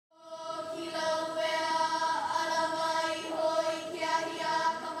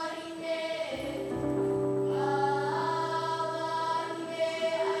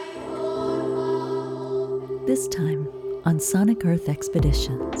This time on Sonic Earth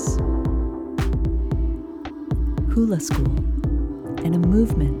Expeditions. Hula School and a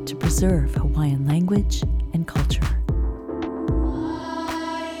movement to preserve Hawaiian language and culture.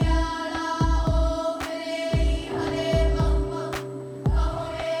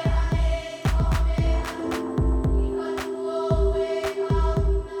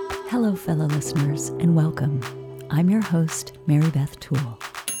 Hello, fellow listeners, and welcome. I'm your host, Mary Beth Toole.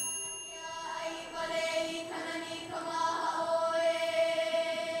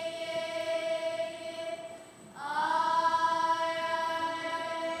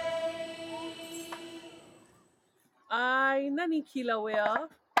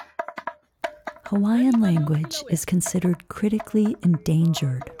 Hawaiian language is considered critically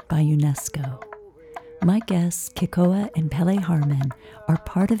endangered by UNESCO. My guests, Kekoa and Pele Harmon, are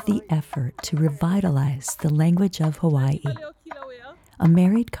part of the effort to revitalize the language of Hawaii. A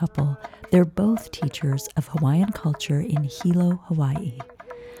married couple, they're both teachers of Hawaiian culture in Hilo, Hawaii.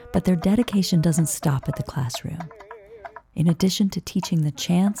 But their dedication doesn't stop at the classroom. In addition to teaching the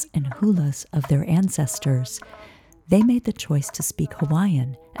chants and hulas of their ancestors, they made the choice to speak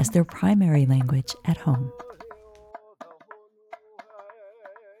Hawaiian as their primary language at home.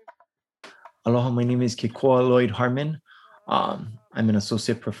 Aloha, my name is Kekoa Lloyd Harmon. I'm an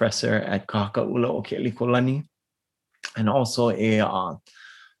associate professor at Kahakaula o Ke'alikolani and also a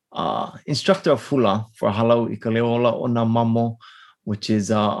instructor of hula for Halau i Kaleola o Nā Mamo, which is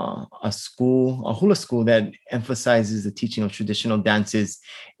a hula school that emphasizes the teaching of traditional dances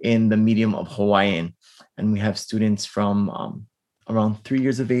in the medium of Hawaiian. And we have students from around 3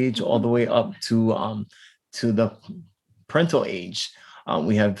 years of age all the way up to the parental age.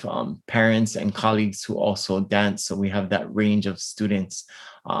 We have parents and colleagues who also dance. So we have that range of students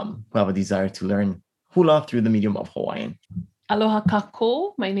who have a desire to learn hula through the medium of Hawaiian. Aloha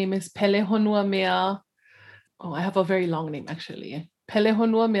kako. My name is Pele Honua Mea. Oh, I have a very long name actually. Pele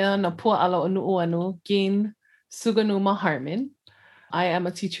Honua Mea na Pua'ala o Nu'uanu Gin Suganuma Harmon. I am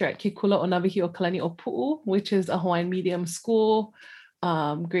a teacher at Kekula o Navihi o Kalani o Pu'u, which is a Hawaiian medium school,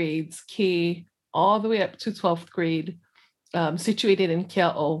 grades K all the way up to 12th grade, situated in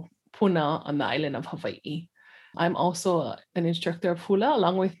Kea'o, Puna on the island of Hawaii. I'm also an instructor of hula,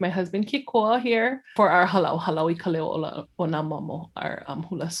 along with my husband Kekoa here for our Halau i Kaleola o Nā Mamo, our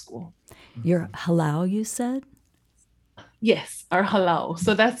hula school. Your halau, you said? Yes, our halau.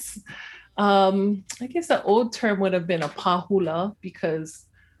 So that's, I guess the old term would have been a pahula, because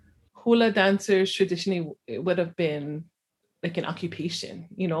hula dancers traditionally it would have been like an occupation,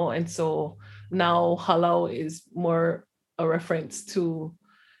 you know, and so now halau is more a reference to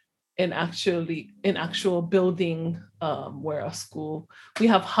an actual building where a school. We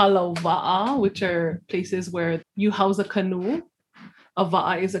have halau va'a, which are places where you house a canoe. A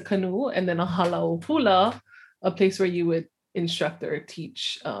va'a is a canoe, and then a halau hula, a place where you would instruct or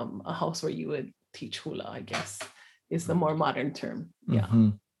teach, a house where you would teach hula, I guess, is the more modern term. Yeah.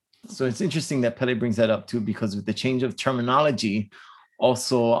 Mm-hmm. So it's interesting that Pele brings that up too, because with the change of terminology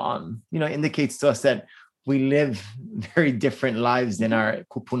also, indicates to us that we live very different lives than our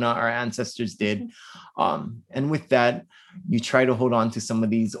kupuna, our ancestors did. And with that, you try to hold on to some of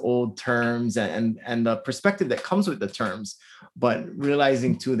these old terms and the perspective that comes with the terms, but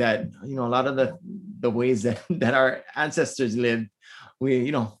realizing too that, a lot of the ways that our ancestors lived,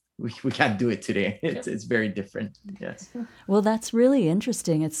 we can't do it today. It's very different. Yes. Well, that's really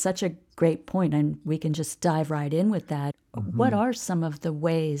interesting. It's such a great point, and we can just dive right in with that. Mm-hmm. What are some of the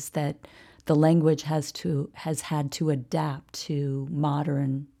ways that the language has had to adapt to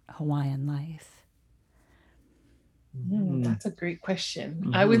modern Hawaiian life? That's a great question.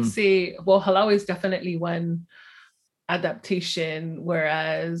 Mm-hmm. I would say, halau is definitely one adaptation,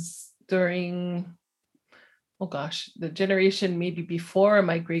 whereas during, the generation maybe before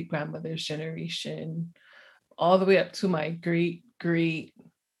my great-grandmother's generation, all the way up to my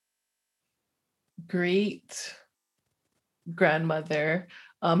great-great-grandmother,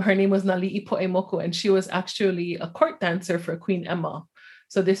 her name was Nali'i Po'emoku, and she was actually a court dancer for Queen Emma.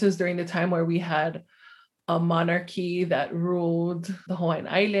 So this is during the time where we had a monarchy that ruled the Hawaiian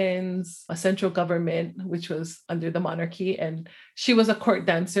Islands, a central government, which was under the monarchy. And she was a court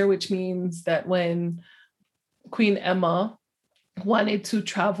dancer, which means that when Queen Emma wanted to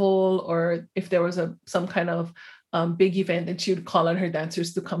travel, or if there was some kind of big event, then she would call on her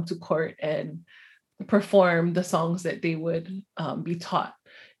dancers to come to court and perform the songs that they would be taught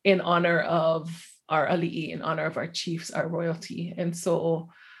in honor of our ali'i, in honor of our chiefs, our royalty. And so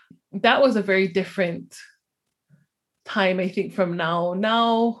that was a very different time, I think, from now.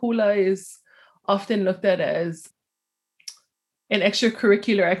 Now hula is often looked at as an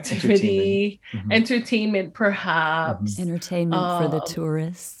extracurricular activity, entertainment perhaps. Entertainment for the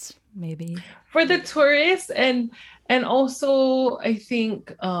tourists, maybe. For the tourists, and also I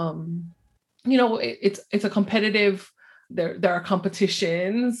think it's a competitive. There are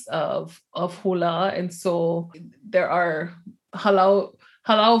competitions of hula, and so there are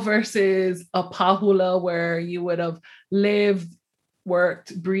halau versus a pahula, where you would have lived,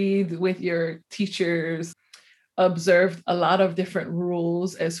 worked, breathed with your teachers, observed a lot of different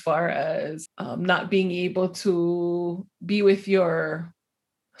rules as far as not being able to be with your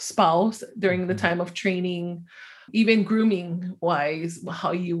spouse during the time of training, even grooming wise,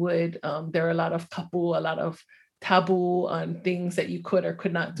 how you would, there are a lot of kapu, a lot of taboo on things that you could or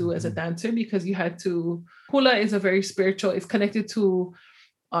could not do as a dancer, because you had to, hula is a very spiritual, it's connected to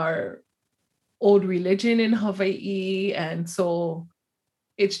our old religion in Hawaii. And so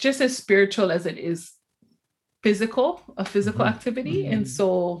it's just as spiritual as it is a physical activity. And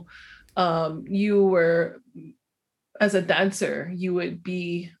so you were, as a dancer, you would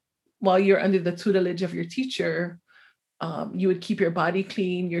be, while you're under the tutelage of your teacher, you would keep your body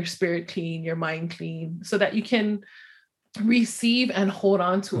clean, your spirit clean, your mind clean, so that you can receive and hold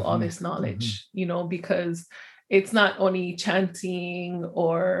on to all this knowledge, because it's not only chanting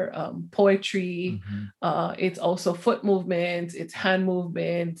or poetry, it's also foot movements, it's hand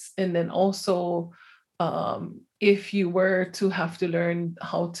movements, and then also if you were to have to learn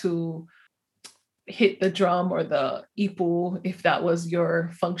how to hit the drum or the ipu, if that was your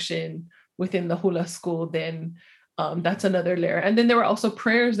function within the hula school, then that's another layer. And then there were also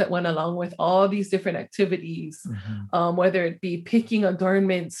prayers that went along with all these different activities, whether it be picking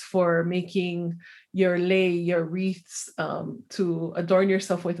adornments for making your lei, your wreaths to adorn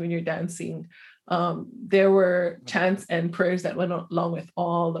yourself with when you're dancing. There were chants and prayers that went along with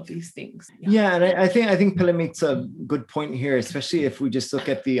all of these things. Yeah, and I think Pele makes a good point here, especially if we just look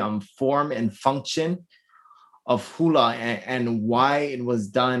at the form and function of hula and why it was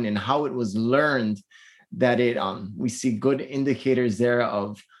done and how it was learned. That it we see good indicators there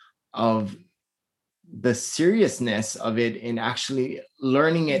of the seriousness of it in actually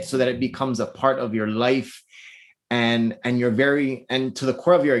learning it, so that it becomes a part of your life and you're and to the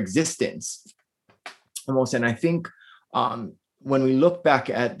core of your existence almost. And I think when we look back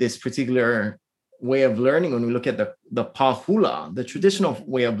at this particular way of learning, when we look at the pahula, the traditional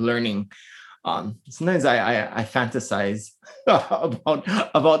way of learning, sometimes I fantasize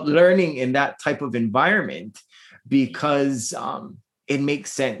about learning in that type of environment, because it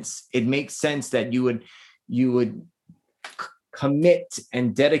makes sense. It makes sense that you would commit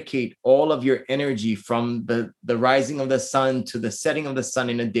and dedicate all of your energy from the rising of the sun to the setting of the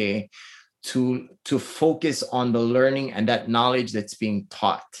sun in a day to focus on the learning and that knowledge that's being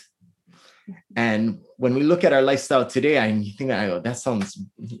taught. And when we look at our lifestyle today, I think that sounds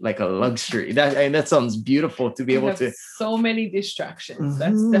like a luxury. That sounds beautiful to be able to. So many distractions.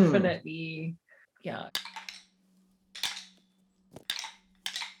 That's definitely, yeah.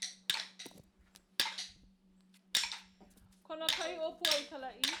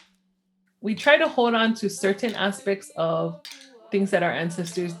 We try to hold on to certain aspects of things that our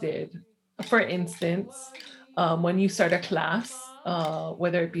ancestors did. For instance, when you start a class,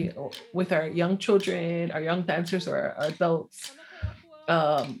 whether it be with our young children, our young dancers, or our adults,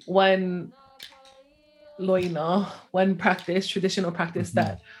 one traditional practice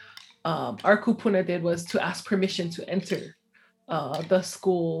that our kupuna did was to ask permission to enter the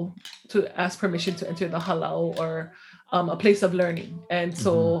school, to ask permission to enter the halau, or a place of learning. And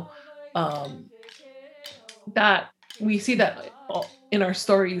so that we see that in our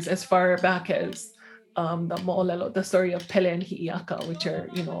stories as far back as the mo'olelo, the story of Pele and Hi'iaka, which are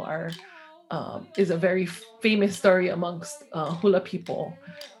is a very famous story amongst hula people.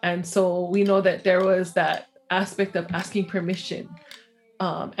 And so we know that there was that aspect of asking permission.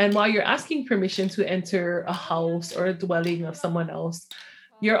 And while you're asking permission to enter a house or a dwelling of someone else,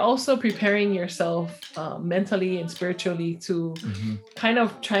 you're also preparing yourself mentally and spiritually to kind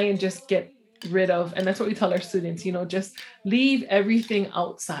of try and just get rid of, and that's what we tell our students, just leave everything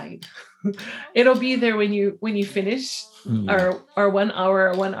outside. It'll be there when you finish our 1 hour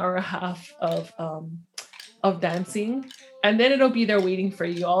or 1 hour and a half of dancing, and then it'll be there waiting for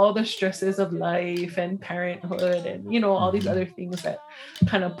you, all the stresses of life and parenthood and all these other things that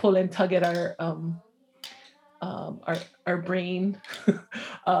kind of pull and tug at our brain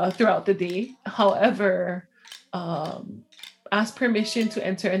throughout the day. However, ask permission to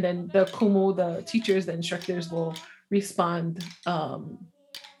enter, and then the kumu, the teachers, the instructors will respond.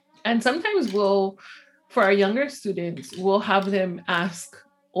 And sometimes for our younger students, we'll have them ask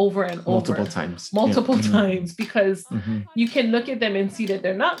over and over. Multiple times. Multiple Yeah. times, because Mhm. you can look at them and see that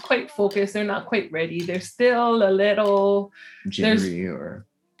they're not quite focused, they're not quite ready. They're still a little Jittery or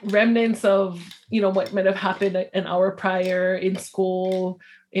remnants of, you know, what might have happened an hour prior in school,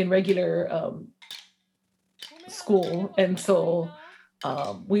 in regular school. And so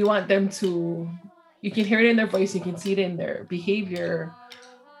we want them to, you can hear it in their voice, you can see it in their behavior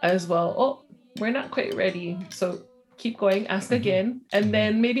as well. Oh, we're not quite ready. So keep going, ask again. And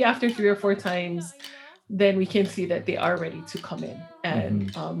then maybe after 3 or 4 times, then we can see that they are ready to come in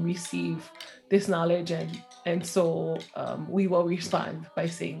and receive this knowledge. And so we will respond by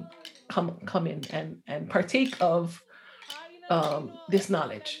saying, come in and partake of this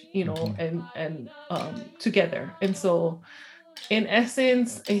knowledge, you know, and together. And so in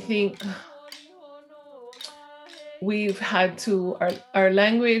essence, I think we've had to, our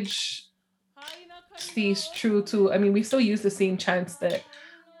language stays true to, I mean, we still use the same chants that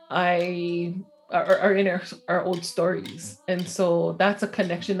are in our old stories. And so that's a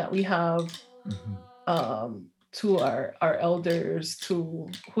connection that we have to our elders, to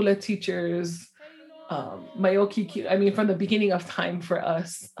hula teachers, Mayoki, I mean, from the beginning of time for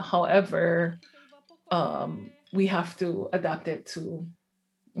us. However, we have to adapt it to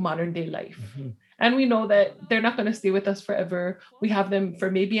modern day life. And we know that they're not going to stay with us forever. We have them for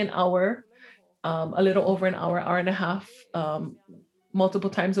maybe an hour, a little over an hour, hour and a half, multiple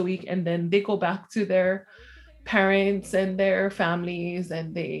times a week. And then they go back to their parents and their families,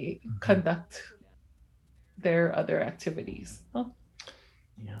 and they conduct their other activities. Oh.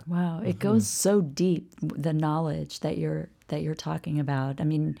 Yeah. Wow, it goes so deep, the knowledge that you're talking about. I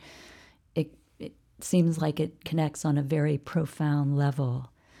mean, it seems like it connects on a very profound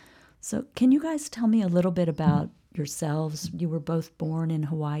level. So can you guys tell me a little bit about yourselves? You were both born in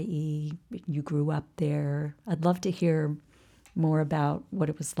Hawaii. You grew up there. I'd love to hear more about what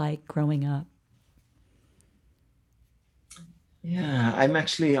it was like growing up. Yeah, I'm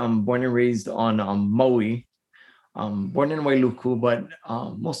actually born and raised on Maui. Born in Wailuku, but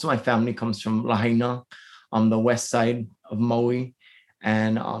most of my family comes from Lahaina, on the west side of Maui.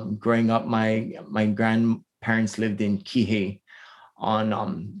 And growing up, my grandparents lived in Kihei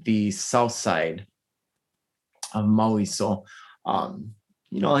on the south side of Maui. So,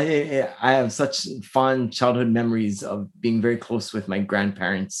 you know, I have such fond childhood memories of being very close with my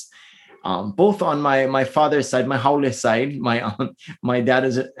grandparents. Both on my father's side, my haole side. My dad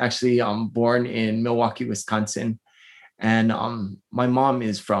is actually born in Milwaukee, Wisconsin, and my mom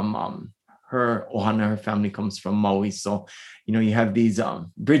is from her ohana. Her family comes from Maui, so you know you have these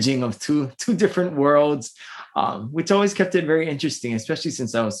bridging of two different worlds, which always kept it very interesting, especially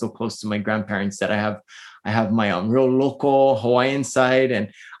since I was so close to my grandparents. That I have my real local Hawaiian side, and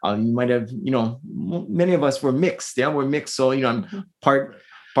you might have, you know, many of us were mixed. Yeah, we're mixed. So you know, I'm part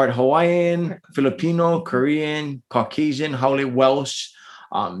Hawaiian, Filipino, Korean, Caucasian, Haole, Welsh,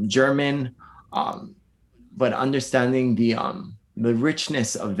 German, but understanding the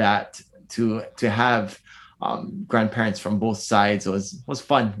richness of that to have grandparents from both sides was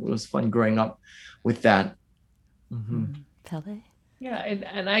fun. It was fun growing up with that. Pele? Yeah,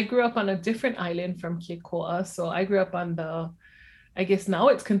 and I grew up on a different island from Keikoa. So I grew up on I guess now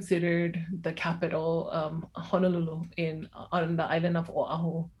it's considered the capital, Honolulu, on the island of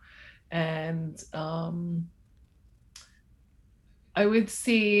Oahu. And I would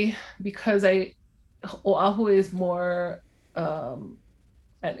say, because Oahu is more, and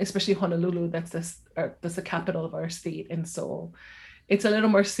especially Honolulu, that's the capital of our state. And so it's a little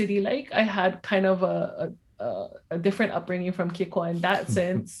more city-like. I had kind of a different upbringing from Kiko in that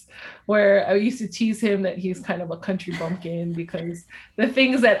sense, where I used to tease him that he's kind of a country bumpkin, because the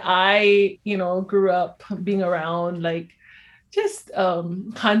things that I, you know, grew up being around, like just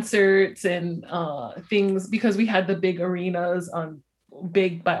concerts and things, because we had the big arenas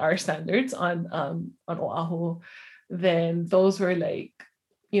big by our standards on Oahu, then those were like,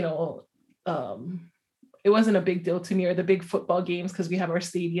 you know, it wasn't a big deal to me, or the big football games, because we have our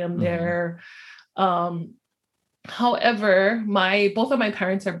stadium there. However, both of my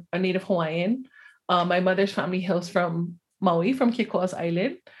parents are Native Hawaiian. My mother's family hails from Maui, from Keikoa's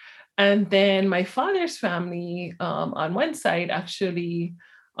island. And then my father's family, on one side, actually,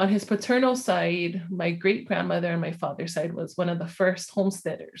 on his paternal side, my great-grandmother on my father's side was one of the first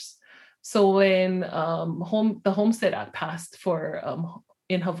homesteaders. So when the Homestead Act passed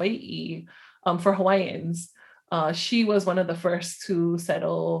in Hawaii for Hawaiians, she was one of the first to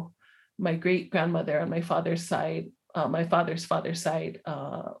settle. My great-grandmother on my father's side, my father's side,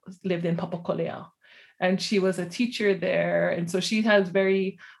 lived in Papakolea, and she was a teacher there. And so we have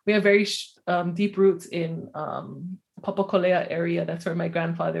very deep roots in Papakolea area. That's where my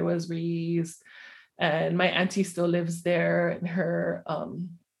grandfather was raised. And my auntie still lives there, and her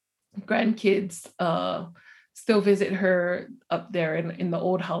grandkids still visit her up there in the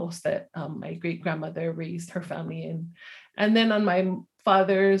old house that my great grandmother raised her family in. And then on my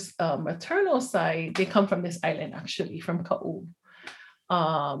father's maternal side, they come from this island, actually, from Ka'u,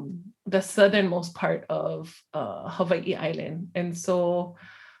 the southernmost part of Hawaii Island. And so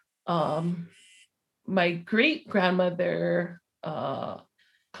my great grandmother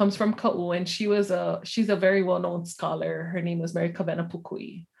comes from Ka'u, and she's a very well-known scholar. Her name was Mary Kawena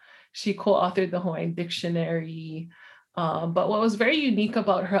Pukui. She co-authored the Hawaiian Dictionary. But what was very unique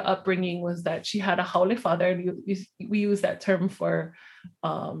about her upbringing was that she had a haole father, and we use that term for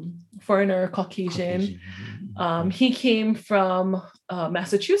foreigner, Caucasian. He came from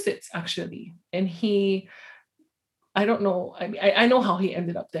Massachusetts, actually, and I don't know. I mean, I know how he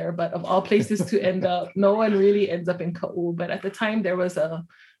ended up there, but of all places to end up, no one really ends up in Ka'u. But at the time, there was a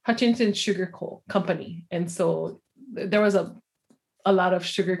Hutchinson Sugar Company, and so there was a lot of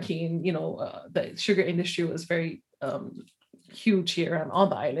sugarcane. The sugar industry was very huge here on all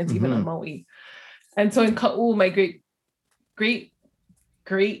the islands, even on Maui. And so in Ka'u, my great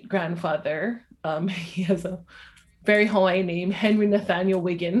grandfather, he has a very Hawaiian name, Henry Nathaniel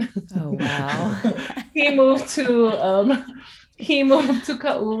Wiggin. Oh wow! He moved to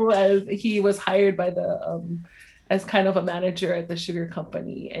Ka'u as he was hired by as kind of a manager at the sugar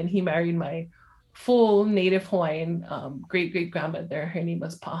company, and he married my full native Hawaiian great grandmother. Her name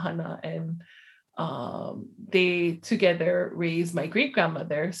was Pahana, and they together raised my great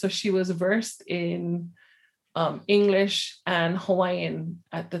grandmother. So she was versed in English and Hawaiian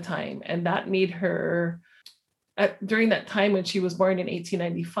at the time, and that made her. During that time when she was born in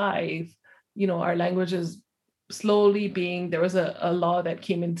 1895, our languages slowly there was a law that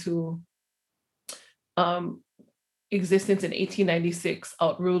came into existence in 1896,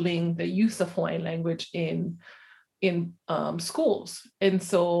 outruling the use of Hawaiian language in schools. And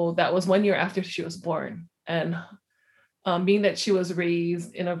so that was 1 year after she was born. And being that she was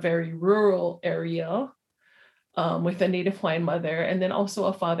raised in a very rural area with a native Hawaiian mother, and then also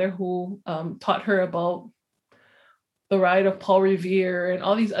a father who taught her about the ride of Paul Revere and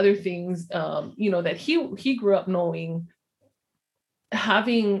all these other things, that he grew up knowing,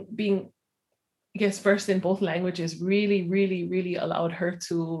 being, I guess, versed in both languages really, really, really allowed her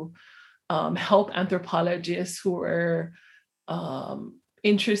to help anthropologists who were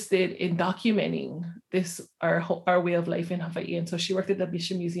interested in documenting our way of life in Hawaii. And so she worked at the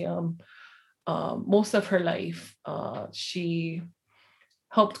Bishop Museum most of her life. She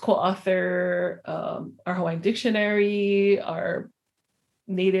helped co-author our Hawaiian Dictionary, our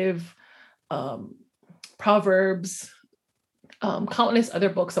native proverbs, countless other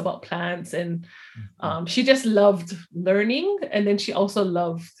books about plants. And she just loved learning. And then she also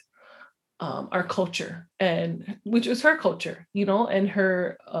loved our culture, and which was her culture, and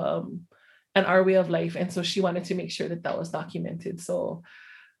her and our way of life. And so she wanted to make sure that was documented. So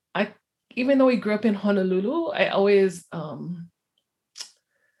even though we grew up in Honolulu, I always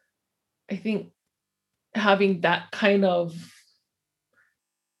I think having that kind of,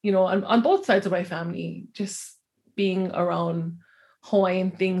 on both sides of my family, just being around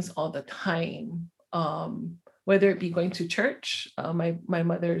Hawaiian things all the time, whether it be going to church, my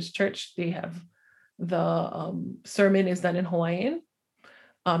mother's church, they have the sermon is done in Hawaiian,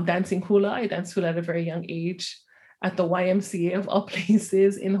 dancing hula. I danced hula at a very young age at the YMCA of all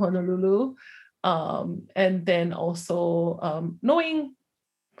places in Honolulu. And then also knowing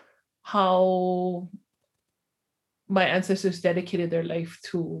how my ancestors dedicated their life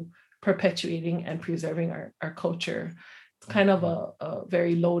to perpetuating and preserving our culture. It's kind of a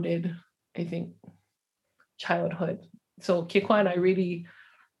very loaded, I think, childhood. So Kekwa and I really,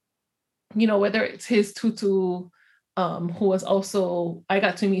 whether it's his Tutu, who was also, I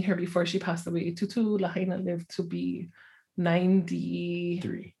got to meet her before she passed away. Tutu Lahaina lived to be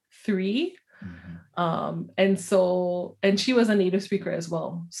 93. And she was a native speaker as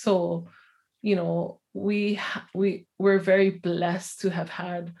well. So, we're very blessed to have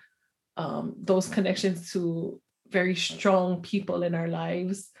had those connections to very strong people in our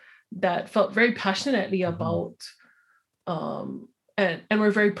lives that felt very passionately about, and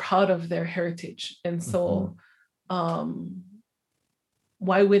we're very proud of their heritage. And so,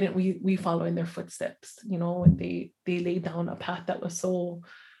 why wouldn't we follow in their footsteps? When they laid down a path that was so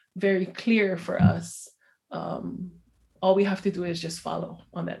very clear for us. All we have to do is just follow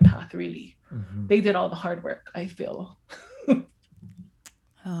on that path, really. They did all the hard work, I feel.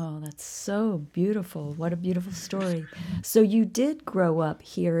 Oh, that's so beautiful. What a beautiful story. So you did grow up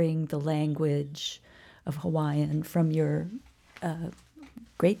hearing the language of Hawaiian from your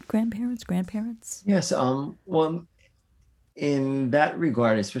grandparents? Yes. Well, in that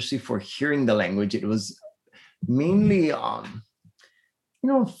regard, especially for hearing the language, it was mainly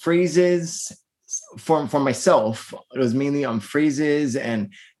phrases. For myself, it was mainly phrases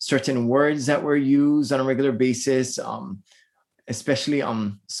and certain words that were used on a regular basis. Especially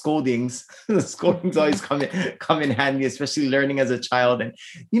scoldings. Scoldings always come in handy, especially learning as a child. And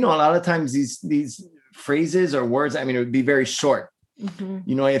a lot of times these phrases or words, I mean, it would be very short.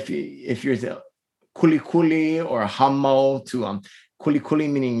 If you're kuli kuli or hamau to kuli kuli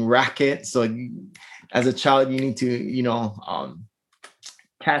meaning racket. So as a child, you need to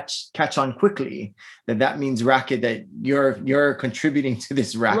catch on quickly that means racket, that you're contributing to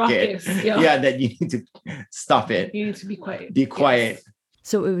this racket. Yeah, that you need to stop it. You need to be quiet. Be quiet. Yes.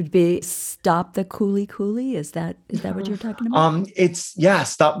 So it would be stop the kuli kuli. Is that what you're talking about?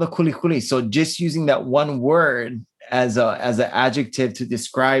 Stop the kuli kuli. So just using that one word as an adjective to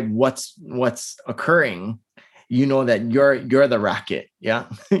describe what's occurring, that you're the racket. Yeah.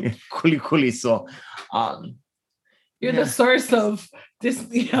 Kuli kuli. So you're the source of this,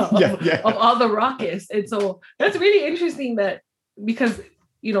 of all the raucous. And so that's really interesting that, because,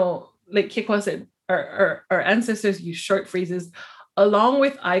 like Kikwa said, our ancestors used short phrases along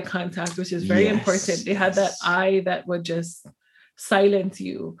with eye contact, which is very important. They had that eye that would just silence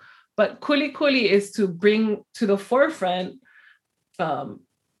you. But kuli kuli is to bring to the forefront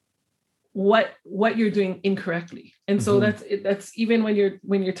what you're doing incorrectly. And so that's even when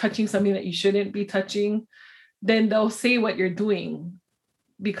you're touching something that you shouldn't be touching, then they'll say what you're doing,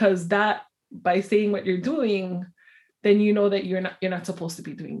 because that, by saying what you're doing, then that you're not supposed to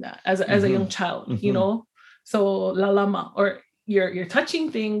be doing that as a young child, So lalama, or you're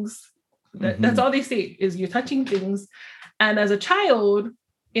touching things. That's all they say is you're touching things. And as a child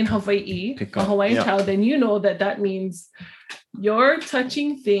in Hawaii, a Hawaiian child, then that means you're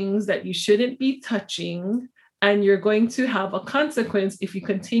touching things that you shouldn't be touching. And you're going to have a consequence if you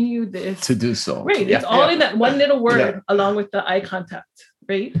continue this. To do so. Right. It's all in that one little word along with the eye contact.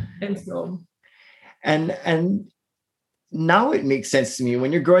 Right. And so. And now it makes sense to me.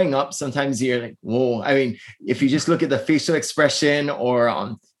 When you're growing up, sometimes you're like, whoa. I mean, if you just look at the facial expression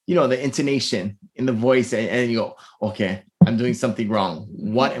or, the intonation in the voice and you go, okay, I'm doing something wrong.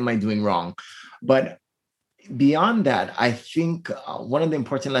 What am I doing wrong? But beyond that, I think one of the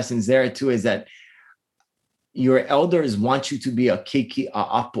important lessons there too is that your elders want you to be a keiki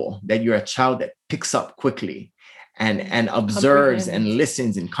a'apo, that you're a child that picks up quickly and observes and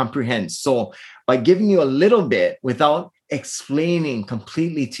listens and comprehends. So by giving you a little bit without explaining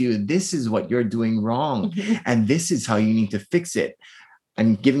completely to you, this is what you're doing wrong and this is how you need to fix it.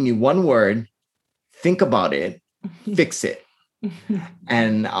 I'm giving you one word, think about it, fix it.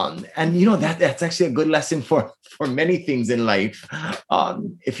 And that's actually a good lesson for many things in life.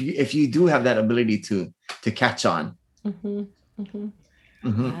 If you do have that ability to catch on.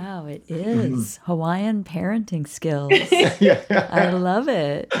 Wow, it is Hawaiian parenting skills. I love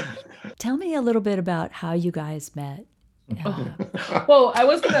it. Tell me a little bit about how you guys met. Well, I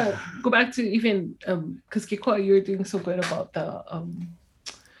was gonna go back to even because Kikwa, you were doing so good about the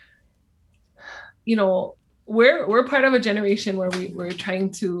we're part of a generation where we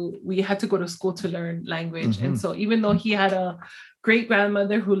had to go to school to learn language. And so even though he had a great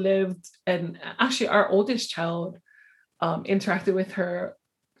grandmother who lived, and actually our oldest child interacted with her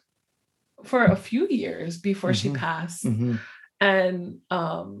for a few years before she passed. And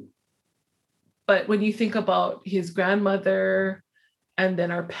but when you think about his grandmother and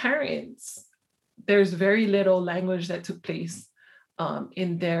then our parents, there's very little language that took place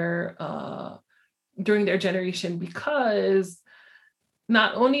in their during their generation, because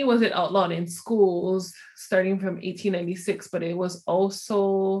not only was it outlawed in schools starting from 1896, but it was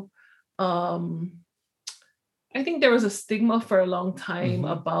also, I think there was a stigma for a long time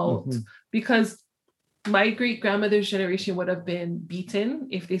about, because my great grandmother's generation would have been beaten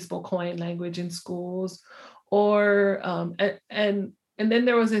if they spoke Hawaiian language in schools, or, and then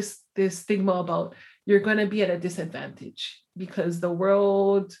there was this stigma about you're going to be at a disadvantage because the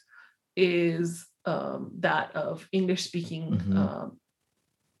world is that of English-speaking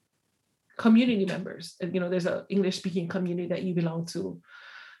community members. And, there's an English-speaking community that you belong to.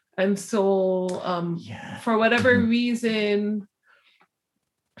 And so for whatever reason,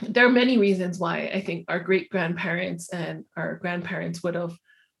 there are many reasons why I think our great-grandparents and our grandparents would have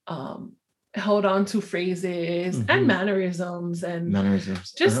held on to phrases and mannerisms and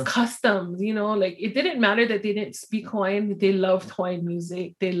just customs, like it didn't matter that they didn't speak Hawaiian. They loved Hawaiian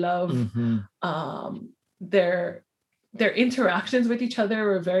music. They loved their their interactions with each other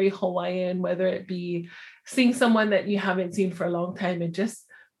were very Hawaiian, whether it be seeing someone that you haven't seen for a long time and just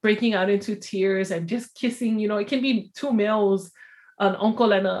breaking out into tears and just kissing. It can be two males, an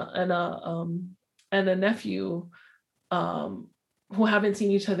uncle and a nephew, who haven't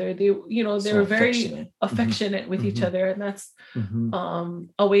seen each other. They were very affectionate with each other, and that's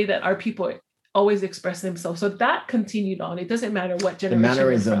a way that our people always express themselves. So that continued on. It doesn't matter what generation. The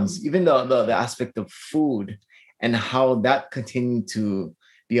mannerisms, even the aspect of food and how that continued to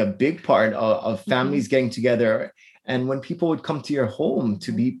be a big part of families getting together. And when people would come to your home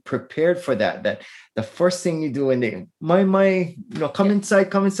to be prepared for that the first thing you do when they, come inside,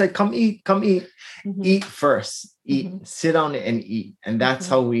 come eat, eat first, sit down and eat. And that's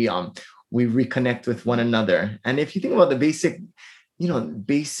how we reconnect with one another. And if you think about the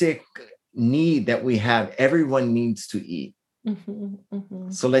basic need that we have, everyone needs to eat.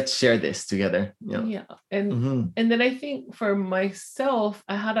 So let's share this together. And then I think for myself,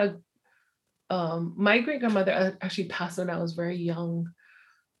 I had my great grandmother actually passed when I was very young,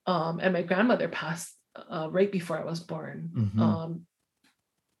 and my grandmother passed right before I was born.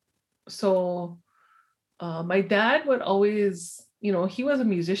 So my dad would always, he was a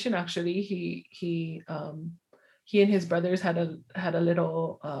musician. Actually, he and his brothers had a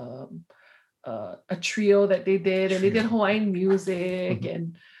little a trio that they did, and they did Hawaiian music.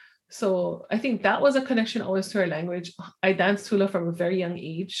 And so I think that was a connection always to our language. I danced hula from a very young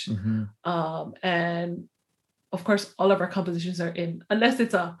age. And of course, all of our compositions are in, unless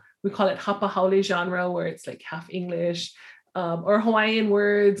it's we call it hapa haole genre, where it's like half English, or Hawaiian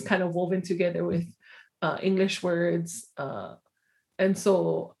words kind of woven together with English words. And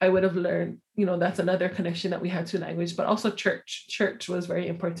so I would have learned, that's another connection that we had to language, but also church. Church was very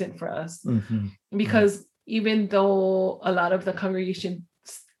important for us, because even though a lot of the congregation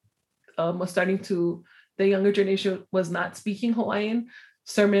was starting to, the younger generation was not speaking Hawaiian,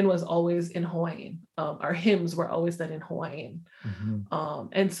 sermon was always in Hawaiian. Our hymns were always done in Hawaiian.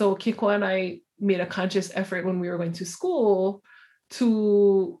 And so Kiko and I made a conscious effort when we were going to school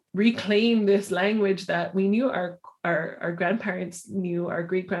to reclaim this language that we knew our grandparents knew, our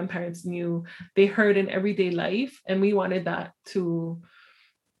great grandparents knew, they heard in everyday life. And we wanted to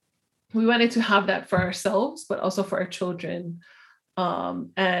have that for ourselves, but also for our children.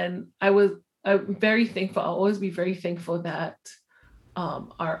 And I'm very thankful. I'll always be very thankful that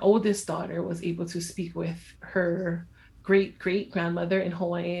our oldest daughter was able to speak with her great grandmother in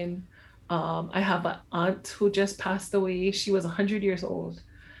Hawaiian. I have an aunt who just passed away. She was 100 years old.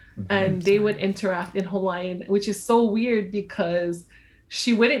 And they would interact in Hawaiian, which is so weird because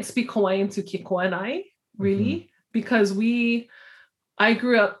she wouldn't speak Hawaiian to Kiko and I, really, because I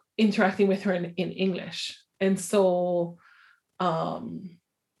grew up interacting with her in English. And so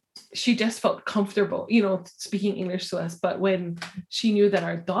she just felt comfortable, speaking English to us. But when she knew that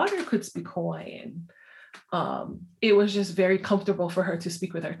our daughter could speak Hawaiian, it was just very comfortable for her to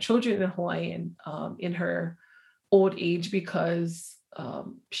speak with our children in Hawaiian in her old age, because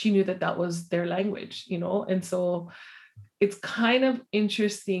she knew that was their language, and so it's kind of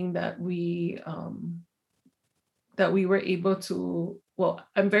interesting that we were able to,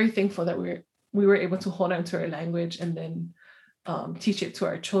 I'm very thankful that we were able to hold on to our language and then teach it to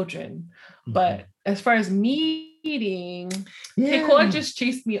our children. But as far as meeting, Keikoa just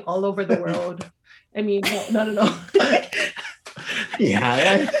chased me all over the world. I mean, no.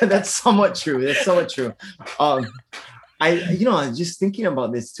 Yeah, that's somewhat true. I was just thinking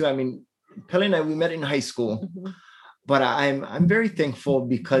about this too. I mean, Pele and I, we met in high school, but I'm very thankful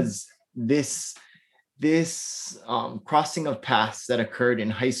because this crossing of paths that occurred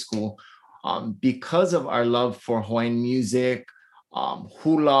in high school, because of our love for Hawaiian music,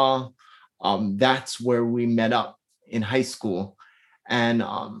 hula, that's where we met up in high school. And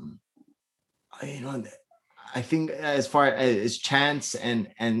I think as far as chants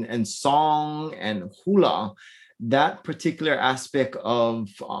and song and hula, that particular aspect of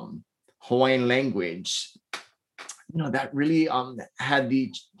Hawaiian language, that really had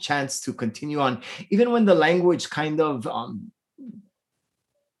the chance to continue on, even when the language kind of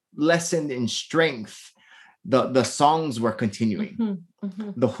lessened in strength. The songs were continuing,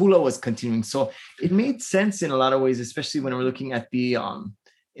 the hula was continuing, so it made sense in a lot of ways, especially when we're looking at the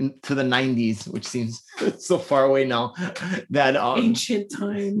into the 90s, which seems so far away now, that ancient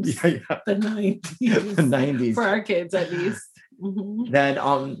times. The 90s for our kids, at least. That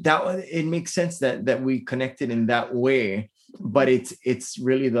it makes sense that we connected in that way, but it's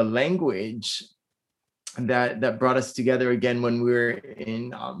really the language that brought us together again when we were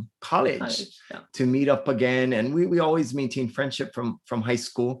in college to meet up again. And we always maintain friendship from high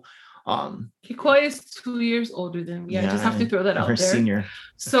school. Kikoy is 2 years older than me. I just have to throw that out her there. Senior.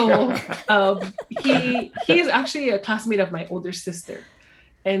 So he is actually a classmate of my older sister,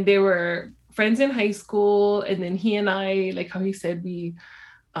 and they were friends in high school. And then he and I, like how he said, we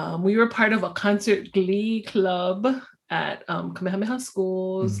were part of a concert glee club at Kamehameha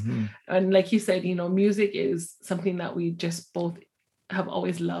schools. Mm-hmm. And like he said, you know, music is something that we just both have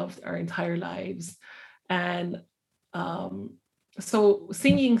always loved our entire lives. And so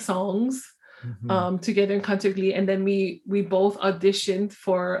singing songs together in concert glee, and then we both auditioned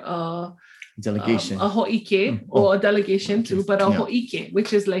for a ho'ike, or a delegation too, but a ho'ike,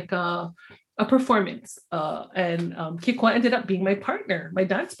 which is like a performance. And Kikwa ended up being my partner, my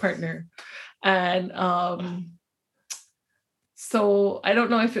dance partner. And so I don't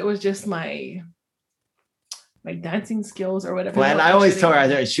know if it was just my dancing skills or whatever. Well, and I always tell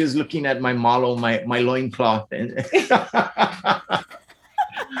her, she was looking at my malo, my loincloth. And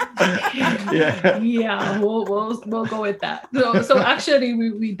we'll go with that. So actually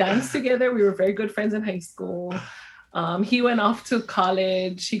we danced together. We were very good friends in high school. He went off to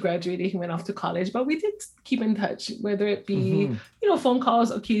college. He graduated. He went off to college, but we did keep in touch, whether it be you know, phone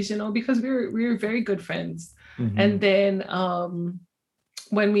calls, occasional, because we were very good friends. And then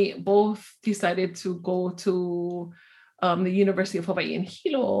when we both decided to go to the University of Hawaii in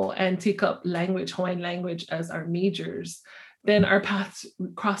Hilo and take up Hawaiian language as our majors, then our paths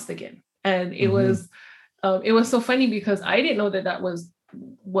crossed again. And it was so funny because I didn't know that was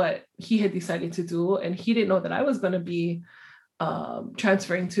what he had decided to do, and he didn't know that I was going to be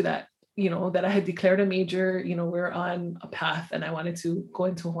transferring to that, you know, that I had declared a major. You know, we're on a path, and I wanted to go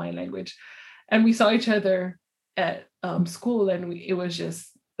into Hawaiian language. And we saw each other at school, and it was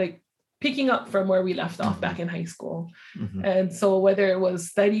just like picking up from where we left off back in high school. And so whether it was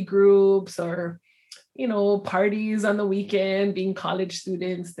study groups or, you know, parties on the weekend, being college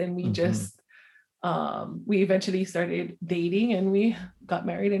students, then we just we eventually started dating, and we got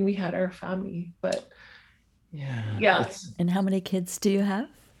married, and we had our family. But yeah. And how many kids do you have?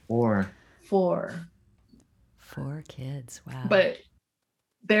 4. 4 kids. Wow. But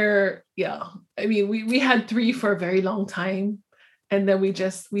I mean, we had 3 for a very long time, and then we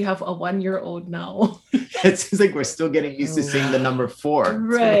have a 1-year-old now. It seems like we're still getting used to seeing the number 4.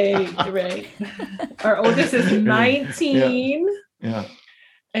 Right. Our oldest is 19. Yeah.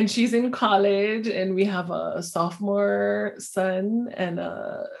 And she's in college, and we have a sophomore son and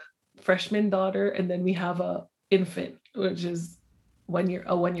a freshman daughter, and then we have a infant, which is a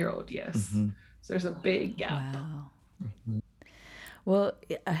 1-year-old. Yes. So there's a big gap. Wow. Well,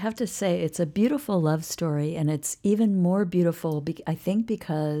 I have to say, it's a beautiful love story, and it's even more beautiful, I think,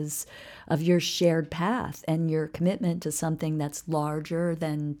 because of your shared path and your commitment to something that's larger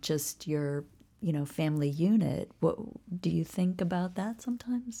than just your, you know, family unit. What do you think about that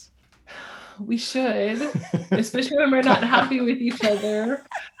sometimes? We should, especially when we're not happy with each other.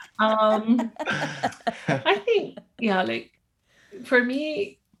 I think, like for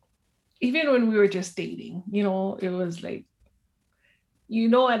me, even when we were just dating, you know, it was like, you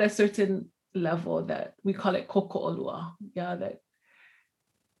know, at a certain level that we call it koko'olua, that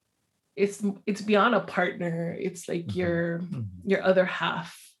it's beyond a partner. It's like your other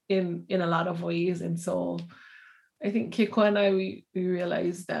half in a lot of ways. And so I think Keiko and I, we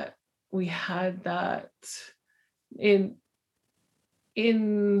realized that we had that in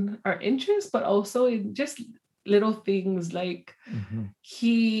our interest, but also in just little things like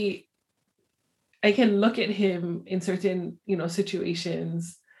I can look at him in certain, you know,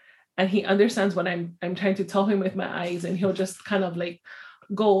 situations, and he understands what I'm trying to tell him with my eyes, and he'll just kind of like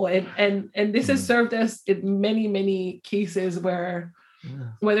go. And this has served us in many, many cases where,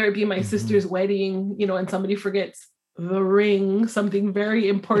 whether it be my sister's wedding, you know, and somebody forgets the ring, something very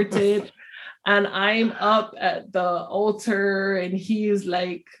important, and I'm up at the altar, and he's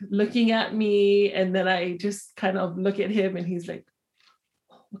like looking at me, and then I just kind of look at him, and he's like,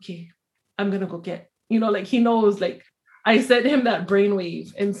 okay, I'm gonna go get, you know, like he knows, like I sent him that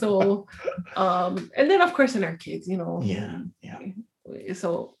brainwave. And so and then of course in our kids, you know.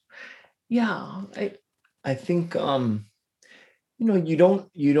 So I think you know,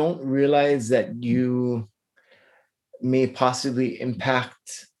 you don't realize that you may possibly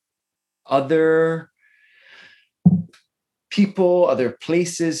impact other people, other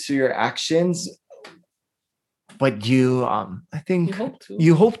places through your actions. But you, I think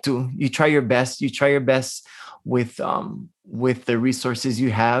you hope to. You try your best. You try your best with the resources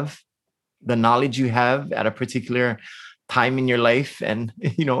you have, the knowledge you have at a particular time in your life. And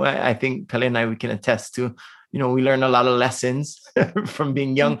you know, I think Pele and I, we can attest to. You know, we learn a lot of lessons from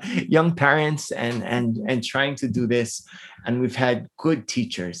being young parents and trying to do this. And we've had good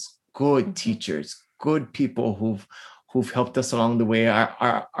teachers. good teachers, good people who've helped us along the way,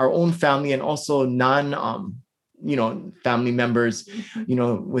 our own family, and also family members,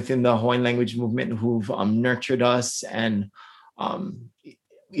 within the Hawaiian language movement who've nurtured us, and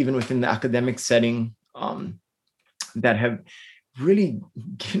even within the academic setting, that have really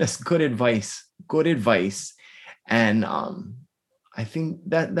given us good advice. And I think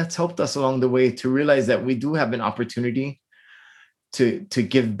that's helped us along the way to realize that we do have an opportunity to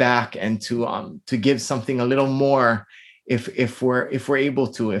give back, and to give something a little more, if we're able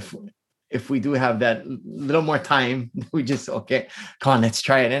to, if we do have that little more time. We just, okay, come on, let's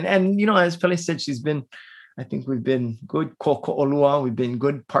try it. And as Pele said, I think we've been good ko'olua, we've been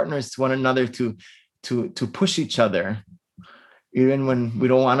good partners to one another, to push each other, even when we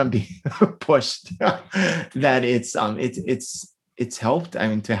don't want to be pushed. That it's helped,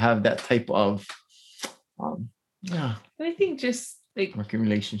 to have that type of And I think just like working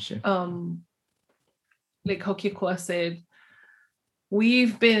relationship. Like how Kikoa said,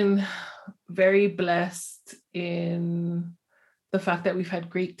 we've been very blessed in the fact that we've had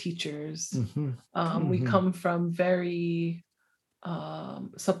great teachers. We come from very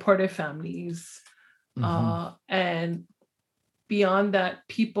supportive families. And beyond that,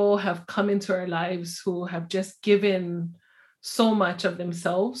 people have come into our lives who have just given so much of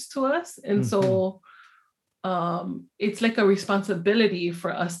themselves to us. And so it's like a responsibility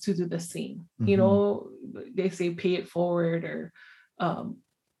for us to do the same. They say pay it forward, or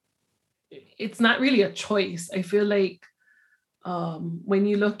it's not really a choice. I feel like when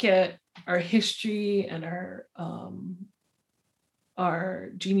you look at our history and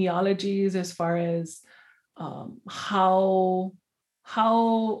our genealogies, as far as how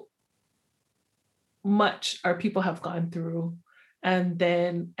much our people have gone through, and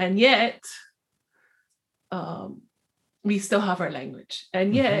yet we still have our language,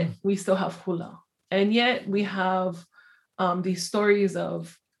 and yet we still have hula, and yet we have these stories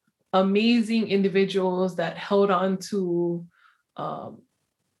of amazing individuals that held on to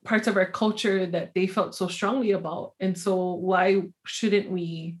parts of our culture that they felt so strongly about. And so why shouldn't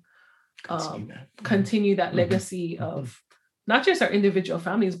we continue that legacy of not just our individual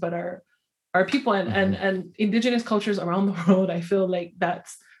families, but our people and indigenous cultures around the world? I feel like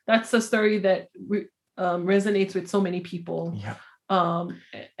that's the story that resonates with so many people.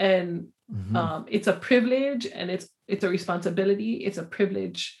 It's a privilege, and it's a responsibility. It's a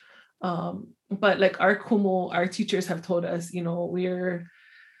privilege, but like our kumu, our teachers have told us,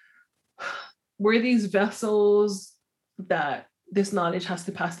 we're these vessels that this knowledge has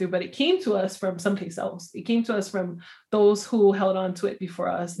to pass through, but it came to us from someplace else. It came to us from those who held on to it before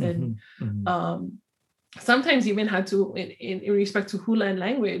us. And sometimes even had to, in respect to hula and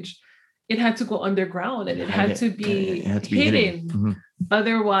language, it had to go underground, and it had to be hidden.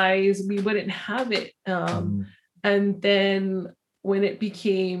 Otherwise, we wouldn't have it. And then when it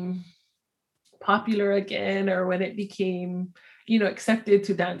became popular again, or when it became, accepted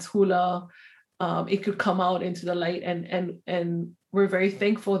to dance hula, it could come out into the light. And we're very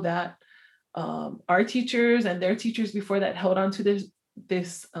thankful that our teachers and their teachers before that held on to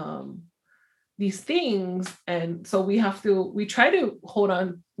these things. And so we try to hold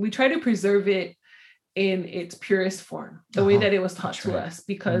on, we try to preserve it in its purest form, the way that it was taught to us,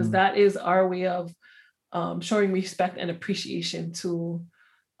 because that is our way of showing respect and appreciation to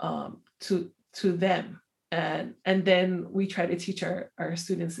them. And then we try to teach our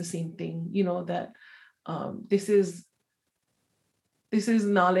students the same thing, that this is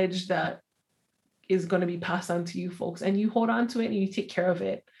knowledge that is going to be passed on to you folks, and you hold on to it and you take care of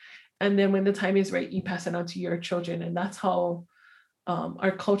it. And then when the time is right, you pass it on to your children. And that's how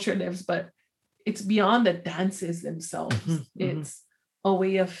our culture lives. But it's beyond the dances themselves. It's a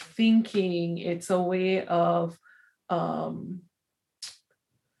way of thinking. It's a way of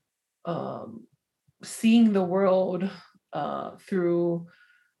seeing the world through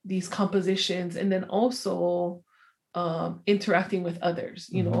these compositions, and then also interacting with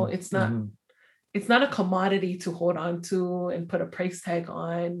others. It's not a commodity to hold on to and put a price tag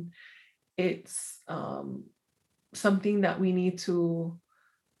on. It's something that we need to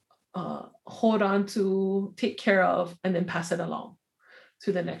hold on to, take care of, and then pass it along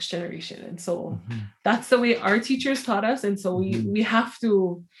to the next generation. And so that's the way our teachers taught us. And so we have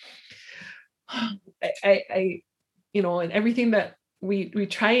to, in everything that we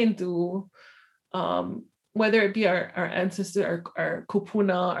try and do, whether it be our ancestors, our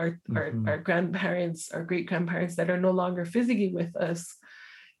kupuna, our grandparents, our great grandparents that are no longer physically with us,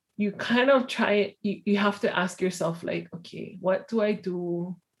 you kind of try, you have to ask yourself, like, okay, what do I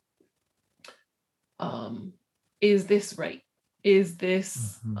do? Is this right? is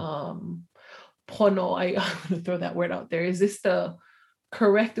this pono, I'm going to throw that word out there, is this the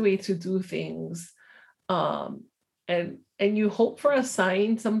correct way to do things? And you hope for a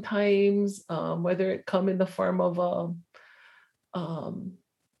sign sometimes, whether it come in the form of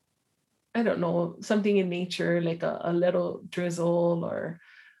I don't know, something in nature, like a little drizzle or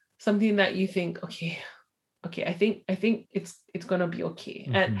something that you think, okay, I think it's gonna be okay.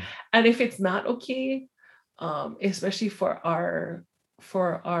 And if it's not okay, especially for our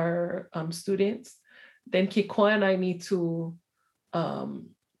students, then Kikoa and I need to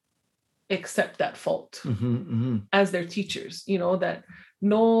accept that fault as their teachers, that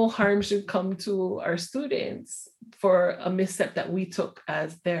no harm should come to our students for a misstep that we took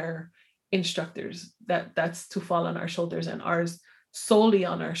as their instructors. That's to fall on our shoulders, and ours solely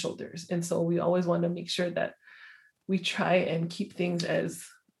on our shoulders. And so we always want to make sure that we try and keep things as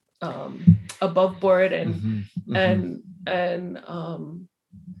above board and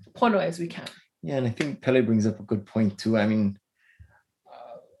pono as we can. Yeah, and I think Pele brings up a good point too. I mean,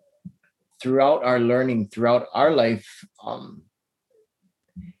 throughout our learning, throughout our life,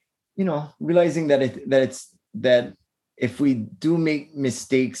 realizing that if we do make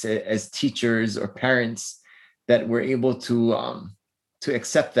mistakes as teachers or parents, that we're able to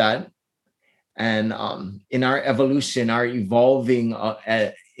accept that, and in our evolution, our evolving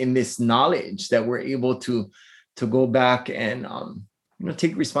in this knowledge, that we're able to go back and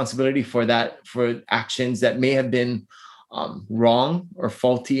take responsibility for actions that may have been wrong or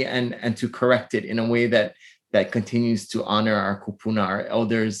faulty, and to correct it in a way that continues to honor our kupuna, our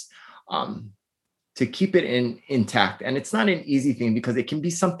elders, to keep it intact. And it's not an easy thing, because it can be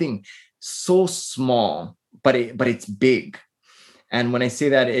something so small, but it's big. And when I say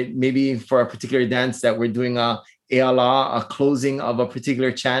that, it may be for a particular dance that we're doing a closing of a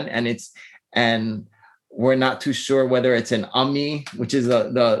particular chant, and we're not too sure whether it's an ami, which is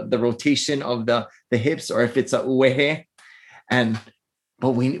the rotation of the hips, or if it's a uwehe.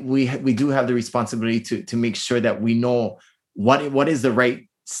 But we do have the responsibility to make sure that we know what is the right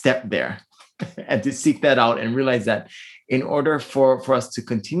step there, and to seek that out, and realize that in order for us to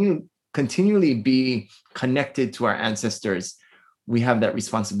continually be connected to our ancestors, we have that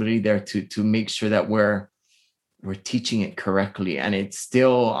responsibility there to make sure that we're teaching it correctly, and it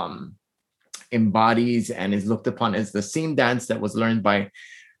still embodies and is looked upon as the same dance that was learned by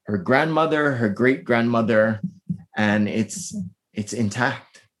her grandmother, her great grandmother, and it's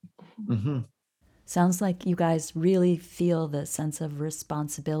intact. Sounds like you guys really feel the sense of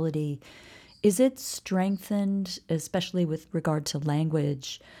responsibility. Is it strengthened, especially with regard to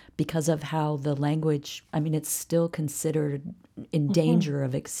language, because of how the language, I mean, it's still considered in danger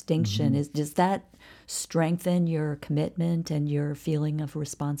of extinction? Does that strengthen your commitment and your feeling of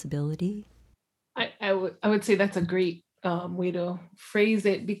responsibility? I would say that's a great way to phrase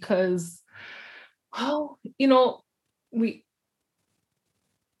it, because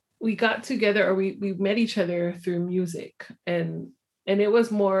we got together, or we met each other through music, and it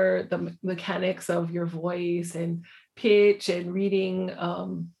was more the mechanics of your voice and pitch and reading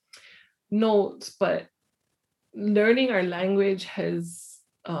notes, but learning our language has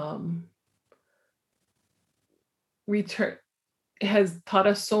taught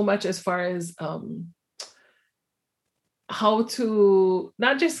us so much, as far as how to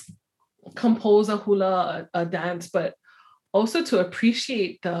not just compose a hula, a dance, but also to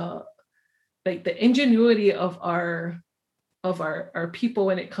appreciate the ingenuity of our people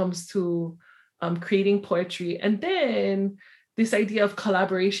when it comes to creating poetry. And then this idea of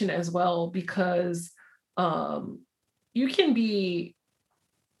collaboration as well, because you can be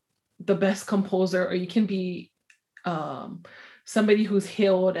the best composer, or you can be somebody who's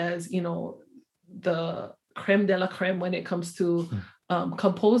hailed as the creme de la creme when it comes to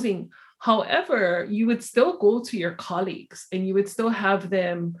composing. However, you would still go to your colleagues, and you would still have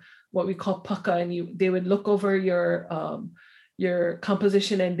them, what we call paka, and they would look over your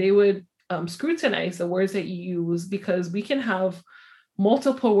composition, and they would scrutinize the words that you use, because we can have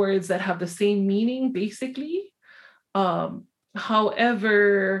multiple words that have the same meaning, basically.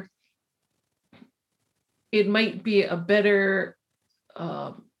 However, it might be a better,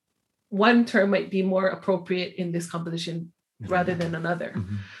 one term might be more appropriate in this composition rather than another.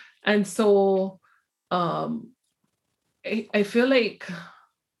 And so I feel like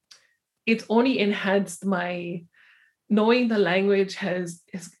it's only enhanced my knowing the language has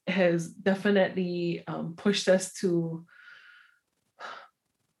definitely pushed us to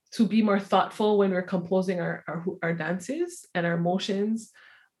be more thoughtful when we're composing our dances and our motions.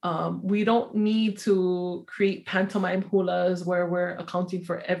 We don't need to create pantomime hulas where we're accounting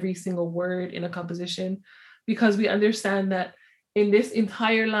for every single word in a composition, because we understand that in this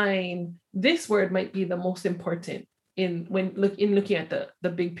entire line, this word might be the most important in looking at the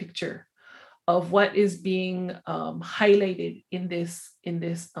big picture of what is being highlighted in this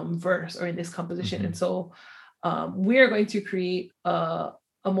verse or in this composition. Mm-hmm. And so we are going to create a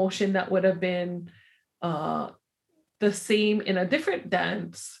motion that would have been the same in a different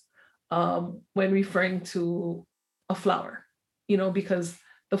dance when referring to a flower, because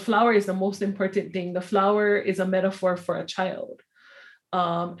the flower is the most important thing. The flower is a metaphor for a child,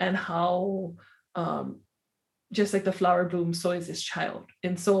 and how just like the flower blooms, so is this child.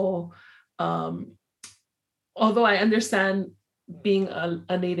 And so although I understand being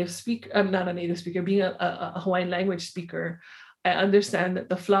a native speaker, I'm not a native speaker, being a Hawaiian language speaker, I understand that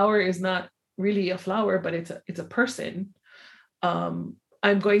the flower is not really a flower, but it's a person.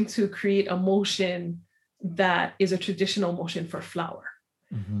 I'm going to create a motion that is a traditional motion for flower.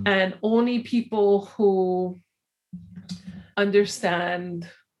 Mm-hmm. And only people who understand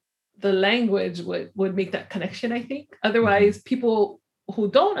the language would make that connection, I think. Otherwise, people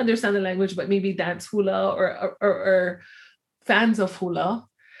who don't understand the language, but maybe dance hula or fans of hula,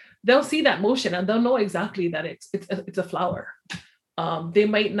 they'll see that motion and they'll know exactly that it's a flower. They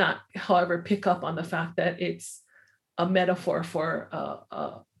might not, however, pick up on the fact that it's a metaphor for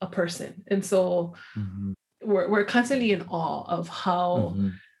a person. And so we're constantly in awe of how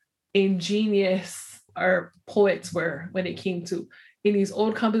ingenious our poets were when it came to, in these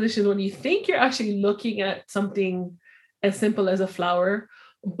old compositions, when you think you're actually looking at something as simple as a flower,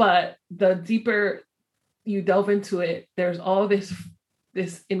 but the deeper you delve into it, there's all this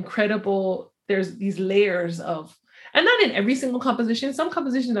incredible, there's these layers of, and not in every single composition. Some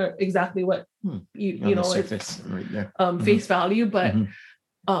compositions are exactly what you know, surface, right there. Face value, but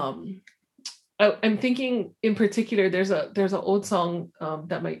I'm thinking in particular, there's an old song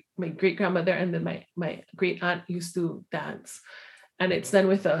that my great grandmother and then my great aunt used to dance, and it's done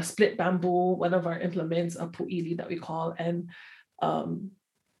with a split bamboo, one of our implements, a pu'ili that we call, and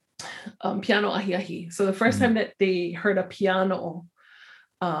piano ahi ahi. So the first time that they heard a piano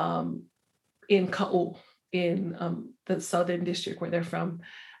in Ka'u, in the southern district where they're from,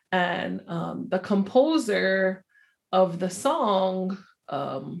 and the composer of the song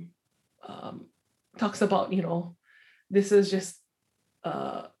talks about, this is just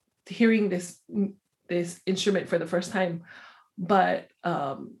hearing this instrument for the first time. But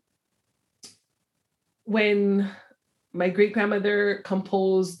when my great grandmother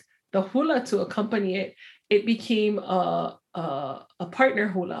composed the hula to accompany it, it became a partner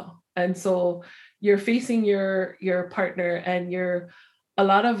hula. And so you're facing your partner, and a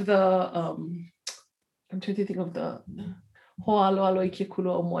lot of the I'm trying to think of the ho'aloalo i ke kulu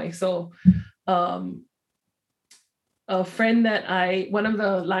o moe. So a friend that one of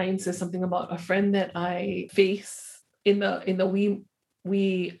the lines says something about a friend that I face in the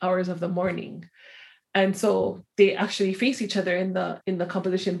wee hours of the morning. And so they actually face each other in the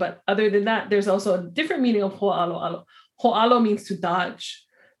composition. But other than that, there's also a different meaning of ho'aloalo. Ho'alo means to dodge.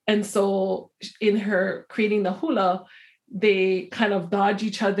 And so in her creating the hula, they kind of dodge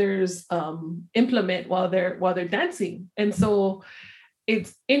each other's implement while they're dancing. And so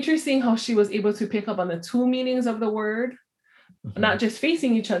it's interesting how she was able to pick up on the two meanings of the word, not just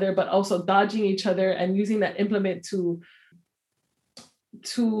facing each other, but also dodging each other and using that implement to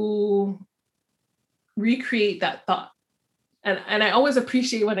recreate that thought. And I always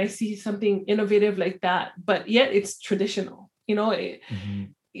appreciate when I see something innovative like that, but yet it's traditional,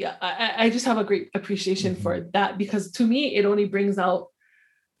 Yeah, I just have a great appreciation for that, because to me, it only brings out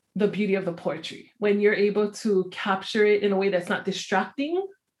the beauty of the poetry when you're able to capture it in a way that's not distracting,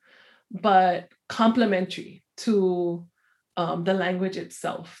 but complementary to the language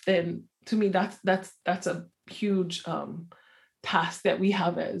itself. Then to me, that's a huge task that we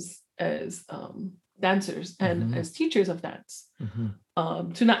have as dancers and as teachers of dance,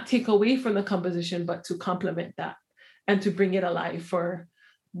 to not take away from the composition, but to complement that and to bring it alive for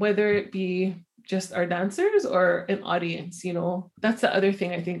whether it be just our dancers or an audience. That's the other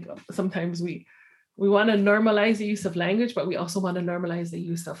thing. I think sometimes we want to normalize the use of language, but we also want to normalize the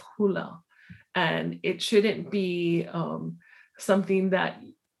use of hula. And it shouldn't be something that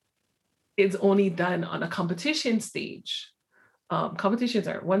is only done on a competition stage. Competitions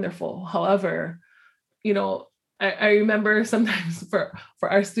are wonderful. However, I remember sometimes for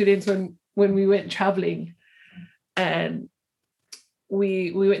our students when we went traveling, and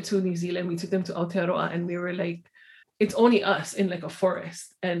we went to New Zealand, we took them to Aotearoa, and we were like, it's only us in like a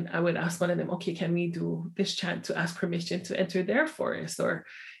forest. And I would ask one of them, okay, can we do this chant to ask permission to enter their forest? Or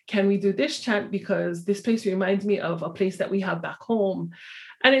can we do this chant because this place reminds me of a place that we have back home?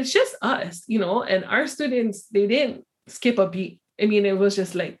 And it's just us, and our students, they didn't skip a beat. I mean, it was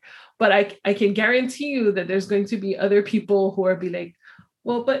just like, but I can guarantee you that there's going to be other people who are be like,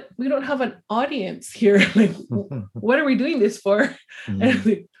 well, but we don't have an audience here. Like, what are we doing this for? And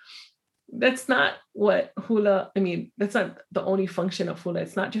like, that's not what hula, I mean, that's not the only function of hula.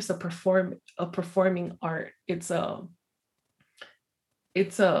 It's not just a performing art. It's a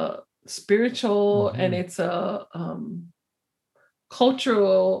spiritual and it's a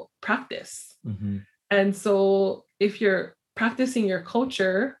cultural practice. And so if you're practicing your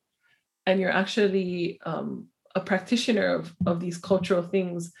culture and you're actually a practitioner of these cultural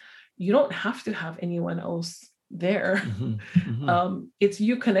things, you don't have to have anyone else there. It's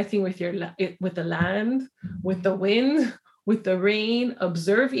you connecting with with the land, with the wind, with the rain,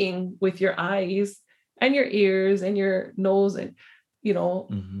 observing with your eyes and your ears and your nose and, you know,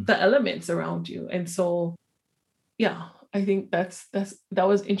 the elements around you. And so, yeah, I think that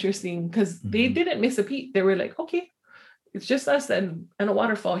was interesting because they didn't miss a beat. They were like, okay, it's just us and a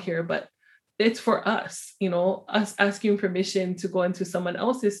waterfall here, but it's for us, you know, us asking permission to go into someone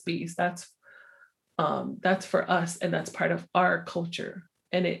else's space. That's for us, and that's part of our culture.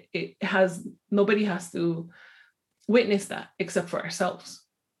 And nobody has to witness that except for ourselves.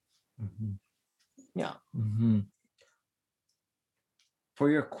 Yeah.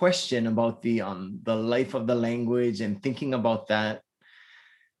 For your question about the life of the language and thinking about that,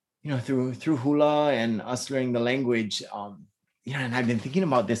 you know, through hula and us learning the language, you know, and I've been thinking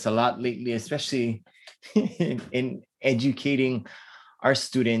about this a lot lately, especially in educating our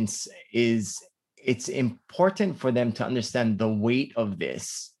students, it's important for them to understand the weight of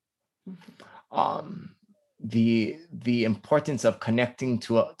this, the importance of connecting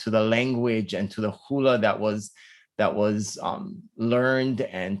to the language and to the hula that was learned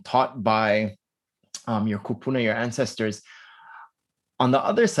and taught by your kupuna, your ancestors. On the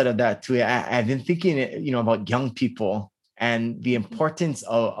other side of that too, I've been thinking, you know, about young people and the importance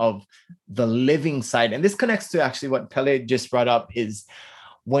of the living side. And this connects to actually what Pele just brought up, is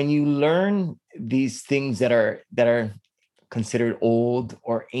when you learn these things that are considered old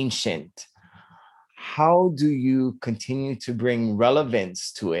or ancient, how do you continue to bring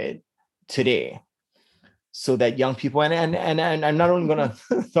relevance to it today? So that young people, and I'm not only going to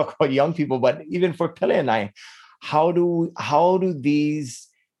talk about young people, but even for Pele and I, how do these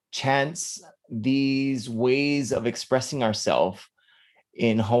chants, these ways of expressing ourselves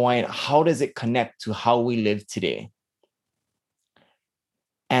in Hawaiian, how does it connect to how we live today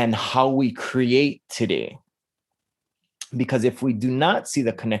and how we create today? Because if we do not see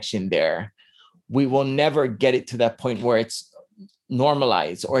the connection there, we will never get it to that point where it's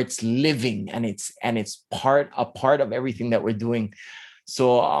normalized or it's living and it's a part of everything that we're doing.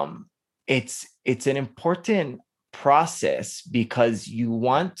 So it's an important process, because you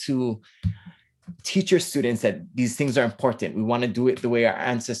want to teach your students that these things are important. We want to do it the way our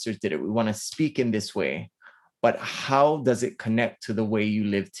ancestors did it. We want to speak in this way, but how does it connect to the way you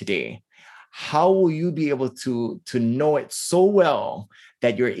live today? How will you be able to know it so well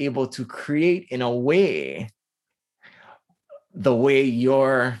that you're able to create in a way, the way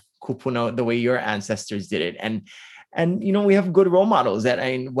your kupuna, the way your ancestors did it? And you know, we have good role models that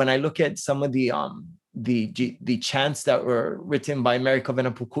when I look at some of the chants that were written by Mary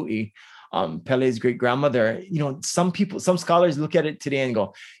Kawena Pukui, Pele's great grandmother, you know, some scholars look at it today and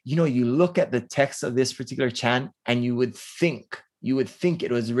go, you know, you look at the text of this particular chant and you would think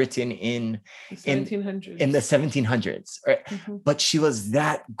it was written in the 1700s, right? But she was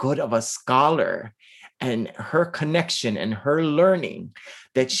that good of a scholar, and her connection and her learning,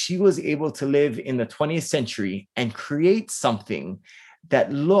 that she was able to live in the 20th century and create something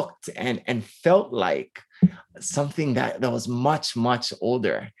that looked and felt like something that was much, much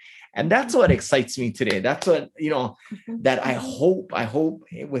older. And that's what excites me today. That's what, you know, that I hope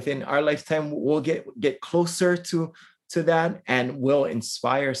within our lifetime we'll get closer to that, and will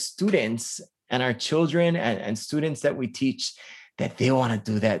inspire students and our children and students that we teach, that they want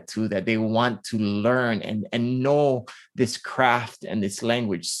to do that too, that they want to learn and know this craft and this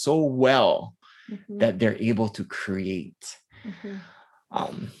language so well that they're able to create.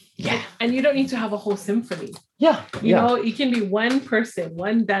 Yeah. And you don't need to have a whole symphony. Yeah. You know, it can be one person,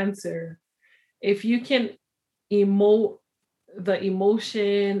 one dancer. If you can emote the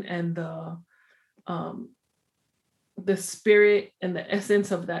emotion and the spirit and the essence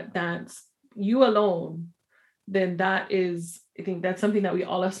of that dance, you alone, then I think that's something that we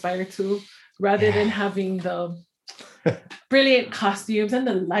all aspire to, rather than having the brilliant costumes and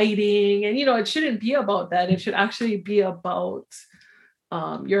the lighting. And, you know, it shouldn't be about that. It should actually be about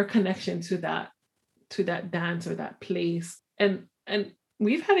your connection to that dance or that place. And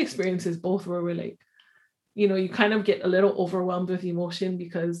we've had experiences both where we're like, you kind of get a little overwhelmed with emotion,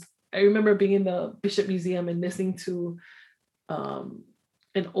 because I remember being in the Bishop Museum and listening to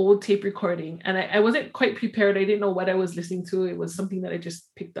an old tape recording, and I wasn't quite prepared. I didn't know what I was listening to. It was something that I just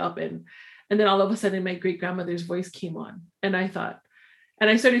picked up, and then all of a sudden my great grandmother's voice came on, and I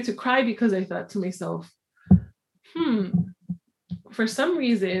started to cry, because I thought to myself, for some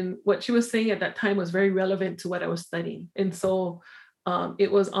reason, what she was saying at that time was very relevant to what I was studying. And so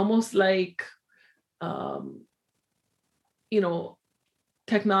it was almost like,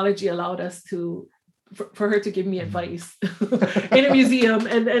 technology allowed us for her to give me advice in a museum,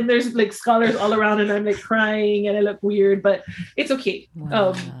 and there's like scholars all around, and I'm like crying and I look weird, but it's okay.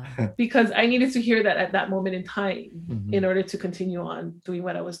 Wow. Because I needed to hear that at that moment in time in order to continue on doing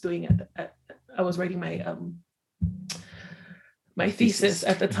what I was doing I was writing my thesis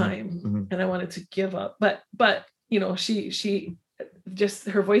at the time, and I wanted to give up, but she just,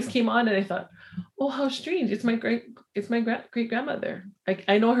 her voice came on, and I thought, oh, how strange, it's my great grandmother.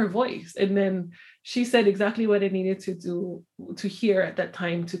 I know her voice. And then she said exactly what I needed to hear at that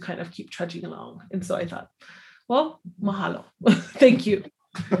time to kind of keep trudging along. And so I thought, well, mahalo. Thank you.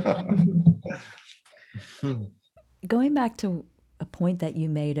 Going back to a point that you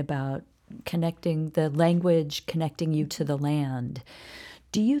made about connecting the language, connecting you to the land,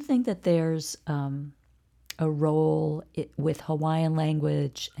 do you think that there's a role with Hawaiian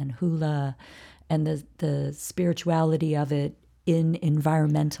language and hula and the spirituality of it in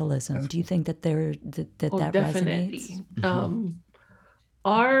environmentalism? Do you think that that definitely resonates?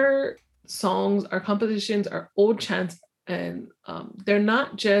 Our songs, our compositions, are old chants, and they're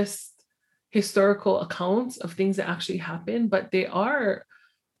not just historical accounts of things that actually happened, but they are,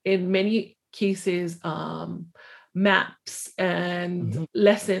 in many cases, maps and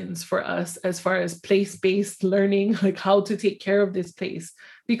lessons for us as far as place-based learning, like how to take care of this place,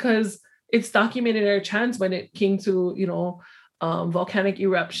 because it's documented in our chants when it came to volcanic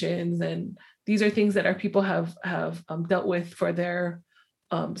eruptions, and these are things that our people have dealt with for their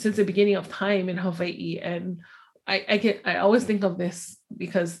since the beginning of time in Hawaii. And I always think of this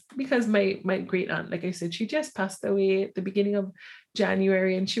because my great aunt, like I said, she just passed away at the beginning of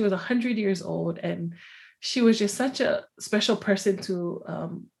January, and she was 100 years old, and she was just such a special person to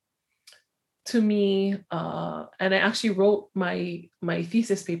me. And I actually wrote my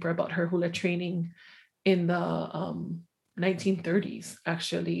thesis paper about her hula training in the 1930s,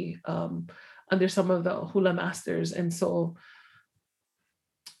 actually, under some of the hula masters. And so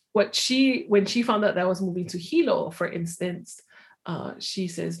when she found out that I was moving to Hilo, for instance, she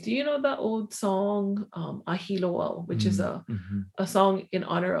says, do you know the old song Ahiloa, which is a song in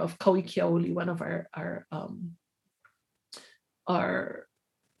honor of Kauikeaoli, one of our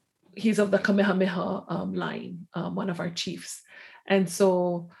he's of the Kamehameha line, one of our chiefs. And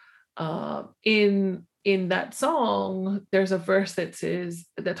so in that song, there's a verse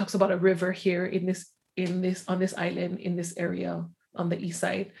that talks about a river here on this island, in this area on the east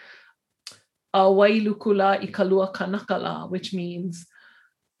side. Wailukula ikalua kanakala, which means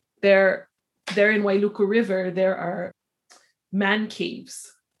there in Wailuku River, there are man caves.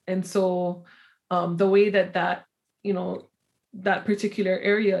 And so the way that particular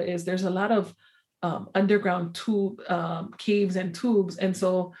area is, there's a lot of underground caves and tubes. And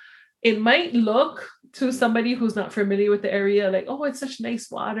so it might look to somebody who's not familiar with the area like, oh, it's such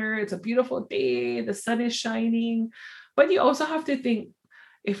nice water, it's a beautiful day, the sun is shining. But you also have to think,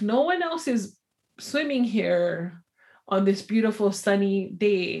 if no one else is swimming here on this beautiful sunny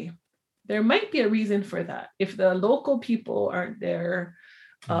day, there might be a reason for that. If the local people aren't there,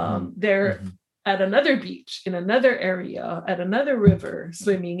 they're at another beach, in another area, at another river,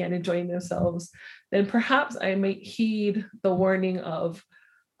 swimming and enjoying themselves, then perhaps I might heed the warning of,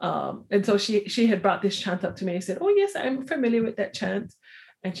 and so she had brought this chant up to me. I said, oh yes, I'm familiar with that chant.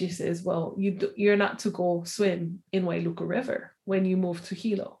 And she says, well, you're not to go swim in Wailuku River when you move to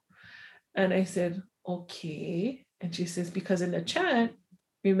Hilo. And I said, okay. And she says, because in the chant,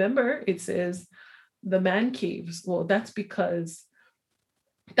 remember, it says the man caves. Well, that's because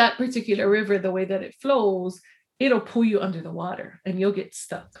that particular river, the way that it flows, it'll pull you under the water and you'll get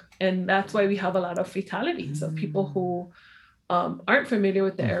stuck. And that's why we have a lot of fatalities of people who aren't familiar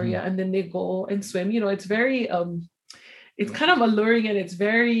with the area, and then they go and swim. It's very, it's kind of alluring, and it's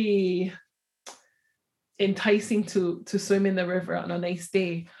very enticing to swim in the river on a nice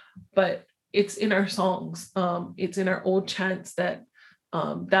day. But it's in our songs, it's in our old chants that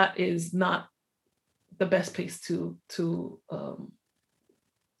that is not the best place to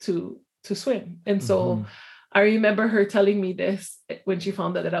swim. And so I remember her telling me this when she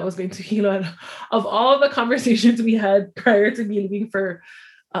found out that I was going to Hilo. Of all the conversations we had prior to me leaving for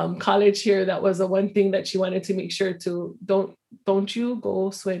college here, that was the one thing that she wanted to make sure to don't you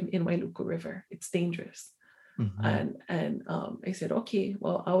go swim in Wailuku River. It's dangerous. Mhm. And I said, okay,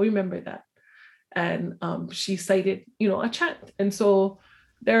 well, I'll remember that. And she cited, a chant. And so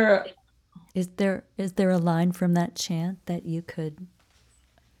is there a line from that chant that you could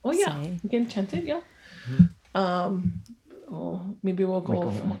say? You can chant it, yeah. Maybe we'll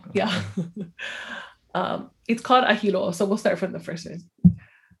go. It's called Ahilo, so we'll start from the first one.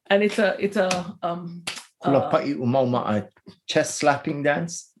 And it's a Kulapa'i umauma, a chest slapping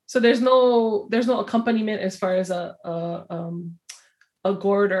dance. So there's no accompaniment as far as a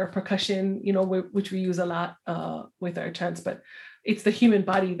gourd or percussion, which we use a lot with our chants, but it's the human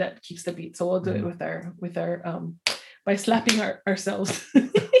body that keeps the beat. So we'll do it with our by slapping ourselves.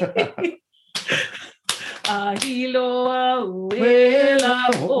 Ahilo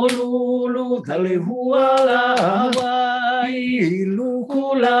wela olulu talihuala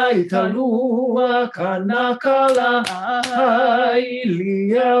ilukula italua kanakala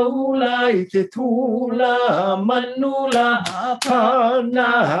iliaula itetula manula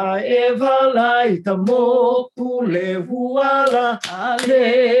pana evala itamopule huala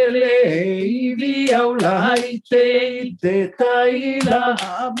lele iviaula ite taila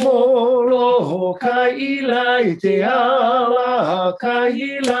molo kaila ite ala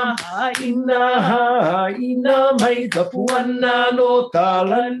kaila ina mai tapuana no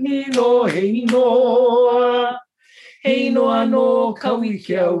talani no heinoa no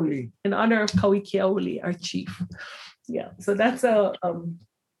Kauikeauli, in honor of Kauikeauli, our chief. Yeah, so that's a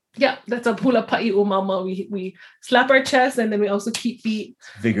hula pa'i umama. We slap our chest and then we also keep beat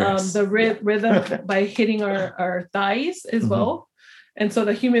the rhythm by hitting our thighs as well. And so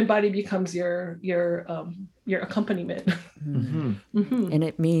the human body becomes your accompaniment. And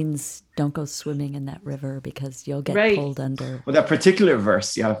it means don't go swimming in that river because you'll get pulled under. Well, that particular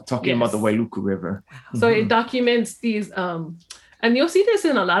verse, talking about the Wailuku River. Wow. So it documents these, and you'll see this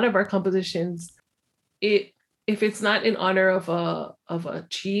in a lot of our compositions. If it's not in honor of a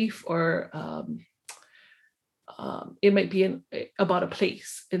chief or it might be about a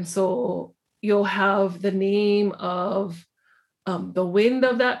place. And so you'll have the name of the wind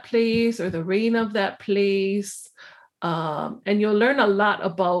of that place or the rain of that place. And you'll learn a lot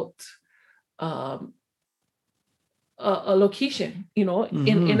about a location,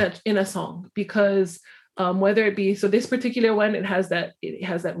 in a song, because whether it be, so this particular one, it has that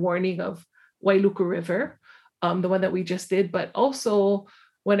warning of Wailuku River, the one that we just did, but also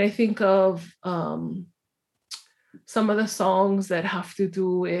when I think of some of the songs that have to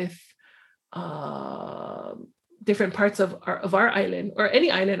do with different parts of our island, or any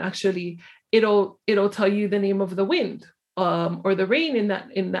island actually, it'll tell you the name of the wind or the rain in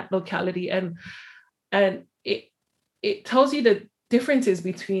that locality, and it tells you the differences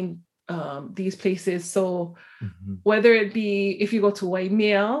between these places. So whether it be, if you go to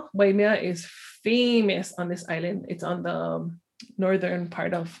Waimea is famous on this island. It's on the northern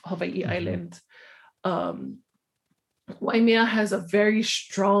part of Hawaii Island. Waimea has a very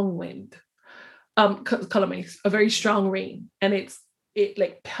strong wind. Kalamai, a very strong rain, and it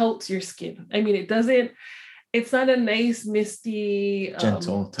like pelts your skin. I mean, it's not a nice misty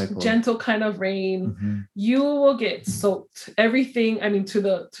gentle kind of rain. You will get soaked. Everything, I mean,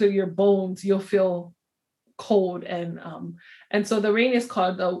 to your bones, you'll feel cold, and so the rain is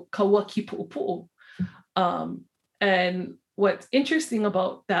called the Kawakipu'upu'u. And what's interesting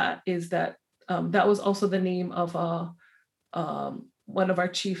about that is that that was also the name of one of our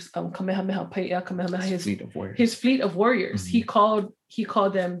chiefs, Kamehameha Paia, his fleet of warriors. He called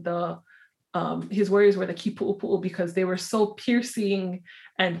them his warriors were the Kipu'upu'u because they were so piercing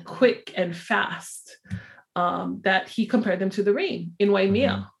and quick and fast that he compared them to the rain in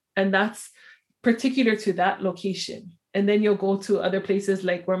Waimea. And that's particular to that location. And then you'll go to other places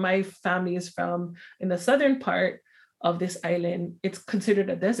like where my family is from in the southern part of this island. It's considered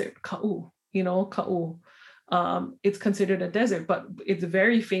a desert, Ka'u. It's considered a desert, but it's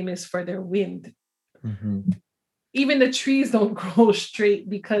very famous for their wind. Even the trees don't grow straight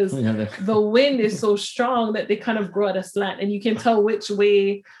because the wind is so strong that they kind of grow at a slant, and you can tell which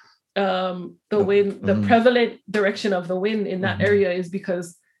way the prevalent direction of the wind in that area is,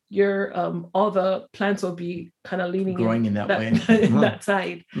 because all the plants will be kind of leaning growing in that way, in that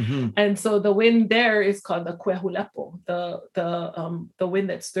side. And so the wind there is called the Kwehulepo, the wind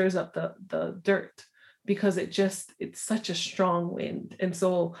that stirs up the dirt, because it's such a strong wind. And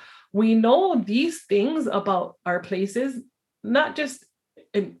so we know these things about our places, not just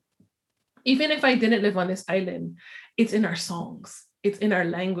even if I didn't live on this island, it's in our songs, it's in our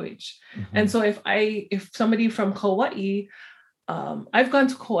language. And so if somebody from Kauai I've gone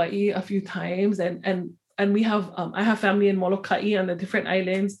to Kauai a few times, and we have I have family in Molokai on the different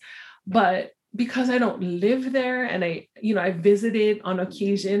islands, but because I don't live there, and I visited on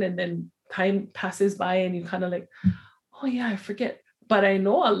occasion, and then time passes by and you kind of like, oh yeah, I forget. But I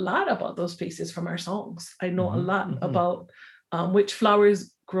know a lot about those places from our songs. I know a lot about which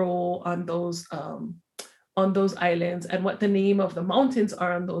flowers grow on those islands, and what the name of the mountains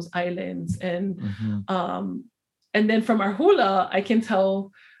are on those islands. And then from our hula, I can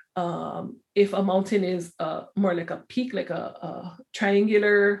tell if a mountain is more like a peak, like a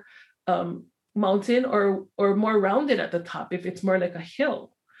triangular mountain, or more rounded at the top, if it's more like a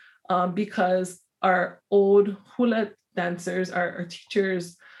hill, because our old hula dancers, our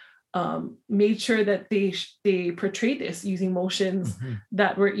teachers, made sure that they portrayed this using motions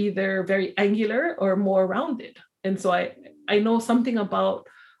that were either very angular or more rounded. And so I know something about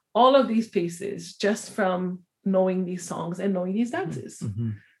all of these places just from knowing these songs and knowing these dances.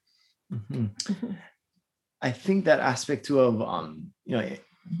 I think that aspect too of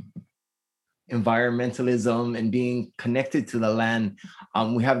environmentalism and being connected to the land.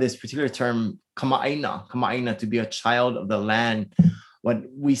 We have this particular term, kama'aina, to be a child of the land. What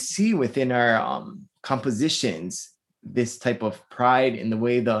we see within our compositions, this type of pride in the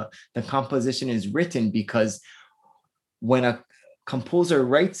way the composition is written, because when a composer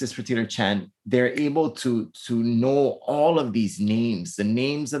writes this particular chant, they're able to know all of these names, the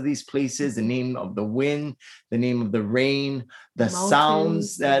names of these places, the name of the wind, the name of the rain, the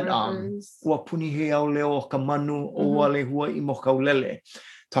sounds that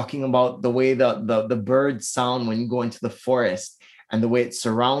talking about the way the birds sound when you go into the forest, and the way it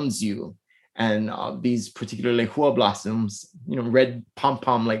surrounds you, and these particular lehua blossoms, red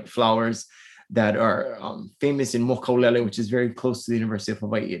pom-pom like flowers that are famous in Mokaulele, which is very close to the University of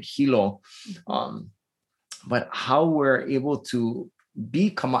Hawaii at Hilo. But how we're able to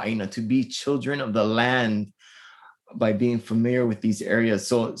be kama'aina, to be children of the land, by being familiar with these areas.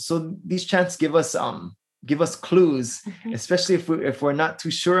 So these chants give us clues, especially if we're not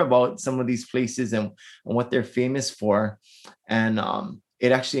too sure about some of these places and what they're famous for. And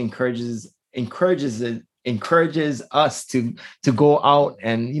it actually encourages us to go out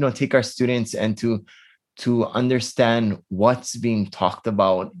and take our students and to understand what's being talked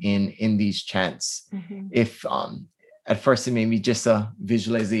about in these chants. If at first it may be just a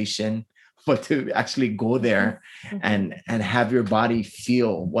visualization, but to actually go there and have your body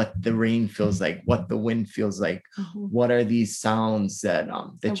feel what the rain feels like, what the wind feels like, what are these sounds that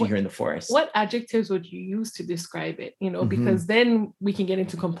you hear in the forest. What adjectives would you use to describe it? Because then we can get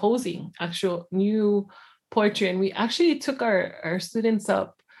into composing actual new poetry. And we actually took our students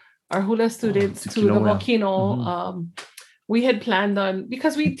up, our hula students, to the volcano. We had planned on,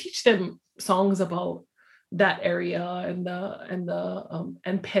 because we teach them songs about that area and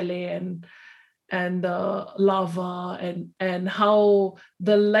Pele and the lava and how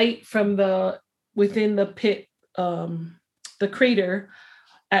the light from within the pit, the crater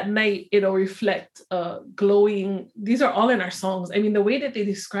at night, it'll reflect glowing. These are all in our songs. I mean, the way that they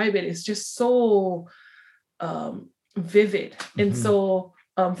describe it is just so vivid. And so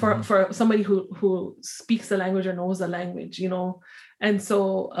for somebody who speaks the language or knows the language, and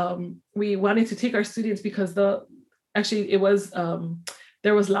so we wanted to take our students, because it was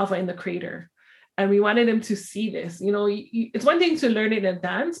there was lava in the crater, and we wanted them to see this. It's one thing to learn it in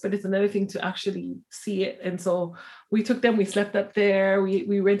dance, but it's another thing to actually see it. And so we took them, we slept up there,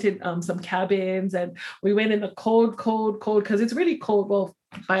 we rented some cabins, and we went in the cold, because it's really cold. Well,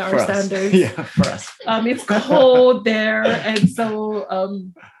 by our standards. Yeah, for us. It's cold there. And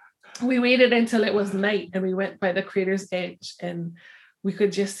so we waited until it was night, and we went by the crater's edge, and we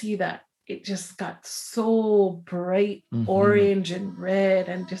could just see that it just got so bright orange and red,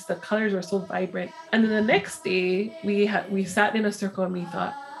 and just the colors were so vibrant. And then the next day we sat in a circle, and we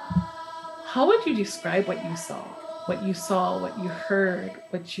thought, how would you describe what you saw, what you heard,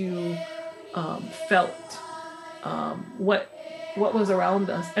 what you felt, what was around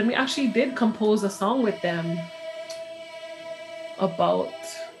us? And we actually did compose a song with them about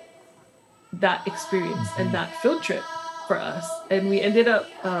that experience and that field trip for us. And we ended up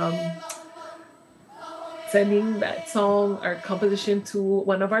sending that song, our composition, to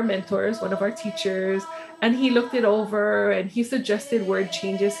one of our mentors, one of our teachers, and he looked it over and he suggested word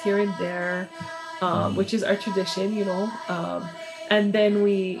changes here and there, which is our tradition, and then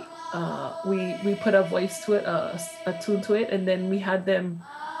we put a voice to it, a tune to it, and then we had them.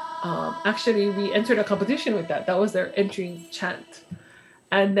 Actually, we entered a competition with that. That was their entering chant,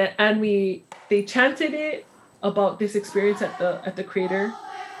 and they chanted it about this experience at the crater,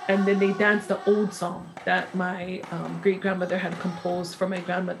 and then they danced the old song that my great grandmother had composed for my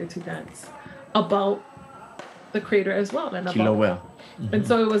grandmother to dance about the crater as well, and about Kilauea. and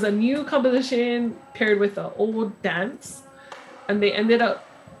so it was a new composition paired with an old dance, and they ended up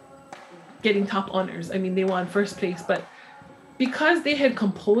getting top honors. I mean, they won first place, but because they had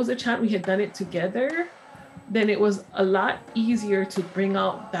composed a chant, we had done it together, then it was a lot easier to bring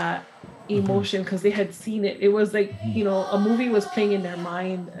out that emotion because they had seen it. It was like, you know, a movie was playing in their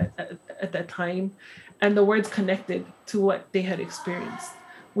mind at that time, and the words connected to what they had experienced.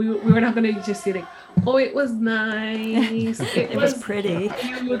 We were not going to just say like, oh, it was nice. It was pretty.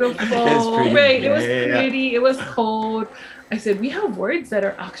 Beautiful. Pretty. Right. Yeah, It was yeah, yeah. pretty. It was cold. I said, we have words that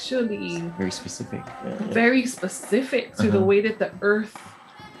are actually Very specific. Yeah. very specific to the way that the earth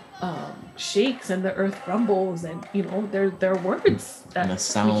shakes and the earth rumbles, and you know, there are words that And the we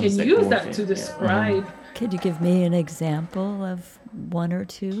sounds can that use go that with to it, yeah. describe. Could you give me an example of one or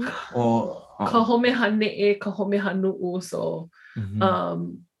two? Or Kahomehane'e, kahomehanu'u. So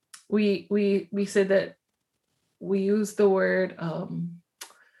we said that we use the word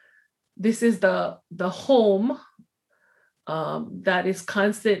this is the home that is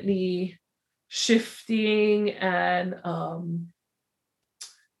constantly shifting and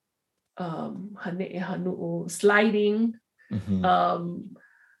sliding,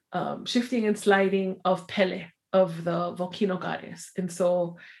 shifting and sliding of Pele, of the volcano goddess. And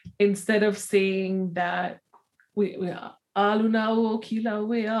so instead of saying that we so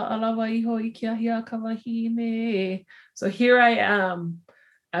here I am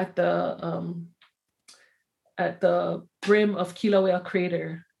at the brim of Kilauea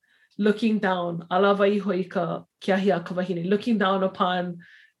crater, looking down, looking down upon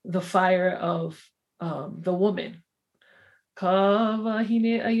the fire of the woman. So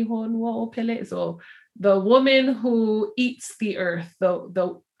the woman who eats the earth,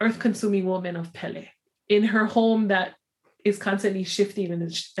 the earth-consuming woman of Pele, in her home that is constantly shifting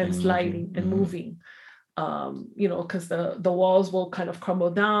and sliding and moving. You know, because the walls will kind of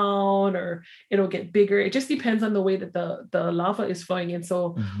crumble down or it'll get bigger. It just depends on the way that the lava is flowing. And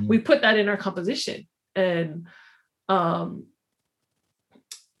so we put that in our composition. And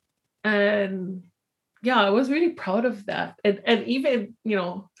yeah, I was really proud of that. And even, you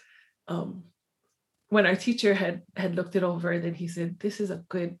know, when our teacher had looked it over, then he said, this is a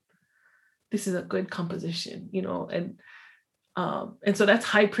good composition, you know, and so that's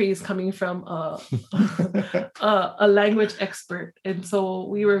high praise coming from a language expert. And so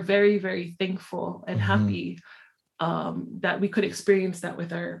we were very, very thankful and happy that we could experience that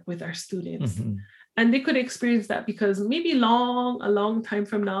with our students. And they could experience that because maybe a long time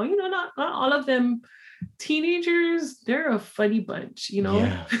from now, you know, not all of them teenagers, they're a funny bunch, you know.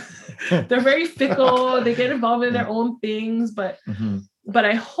 Yeah. They're very fickle, they get involved in their own things, but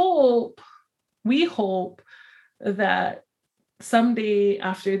we hope that someday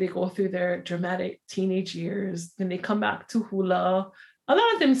after they go through their dramatic teenage years, when they come back to hula, a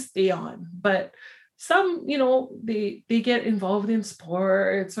lot of them stay on, but some, you know, they get involved in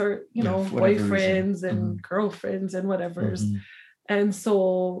sports or, you know, boyfriends and girlfriends and whatever's. And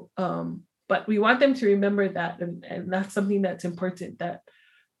so, but we want them to remember that. And that's something that's important, that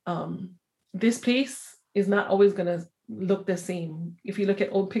this place is not always going to look the same. If you look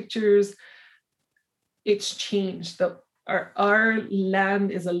at old pictures, it's changed. Our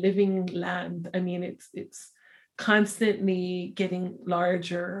land is a living land. I mean, it's constantly getting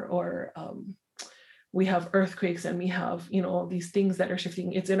larger, or we have earthquakes and we have, you know, these things that are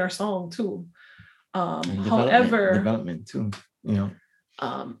shifting. It's in our song too. However, development too, you know.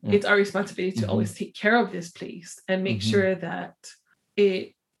 It's our responsibility to always take care of this place and make sure that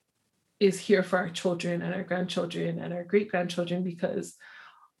it is here for our children and our grandchildren and our great-grandchildren, because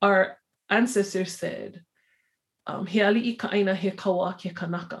our ancestors said,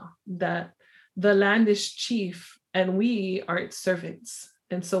 that the land is chief and we are its servants.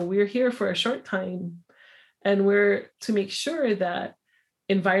 And so we're here for a short time, and we're to make sure that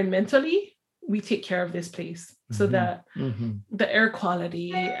environmentally we take care of this place, so that the air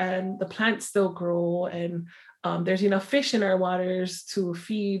quality and the plants still grow, and there's enough fish in our waters to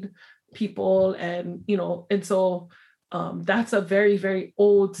feed people, and, you know, and so that's a very, very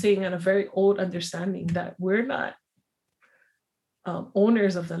old saying and a very old understanding, that we're not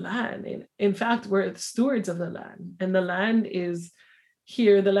owners of the land. In fact, we're the stewards of the land, and the land is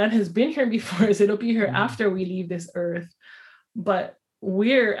here. The land has been here before, so it'll be here after we leave this earth, but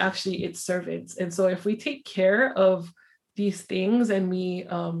we're actually its servants. And so if we take care of these things and we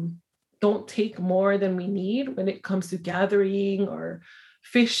don't take more than we need when it comes to gathering or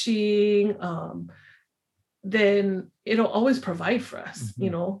fishing, then it'll always provide for us, you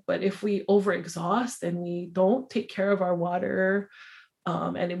know. But if we overexhaust and we don't take care of our water,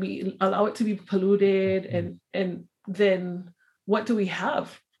 and we allow it to be polluted, and then what do we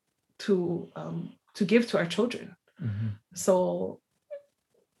have to give to our children? So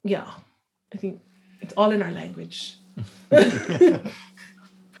yeah, I think it's all in our language.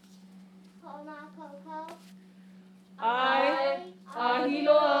 I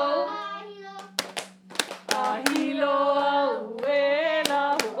ahilo ahilo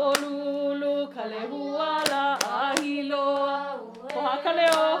wela olulu kalehuala ahilo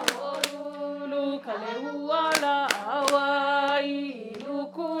ohakaleo olulu kalehuala awai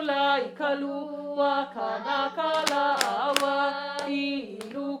lukula ikalua kanakala awai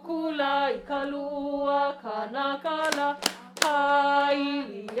lukula ikalua kanakala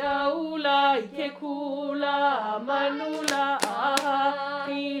Iliaula ikekula manula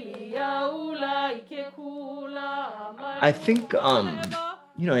Iliaula ikekula manula. I think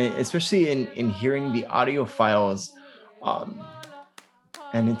you know, especially in hearing the audio files,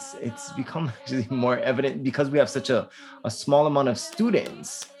 and it's become actually more evident because we have such a small amount of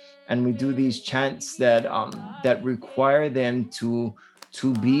students, and we do these chants that that require them to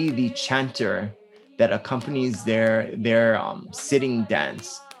be the chanter that accompanies their sitting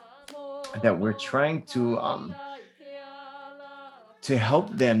dance, that we're trying to help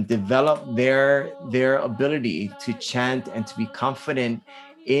them develop their ability to chant and to be confident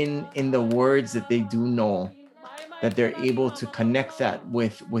in the words that they do know, that they're able to connect that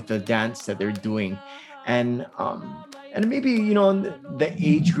with the dance that they're doing. And maybe, you know, the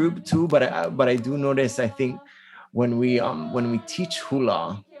age group too, but I do notice, I think when we teach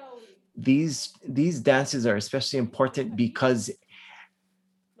hula, these dances are especially important because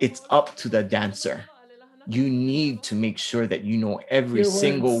it's up to the dancer. You need to make sure that you know every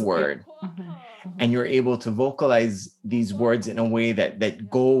single word, and you're able to vocalize these words in a way that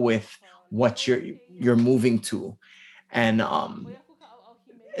go with what you're moving to. And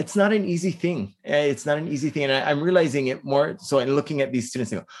it's not an easy thing. It's not an easy thing. And I'm realizing it more so in looking at these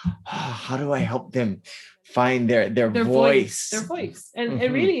students and go, how do I help them find their voice? Their voice. And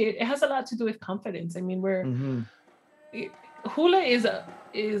really, it has a lot to do with confidence. I mean, hula is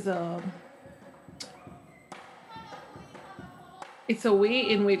it's a way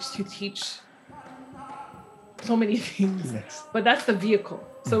in which to teach so many things. Yes. But that's the vehicle.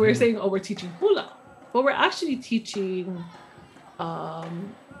 So we're saying, we're teaching hula, but we're actually teaching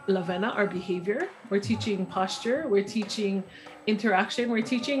lavena, our behavior. We're teaching posture. We're teaching interaction. We're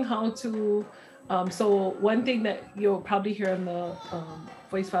teaching how to. So one thing that you'll probably hear in the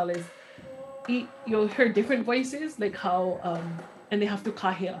voice file is you'll hear different voices, like how and they have to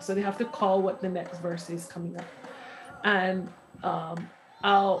kahea, so they have to call what the next verse is coming up, and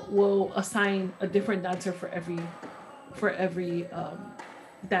we'll assign a different dancer for every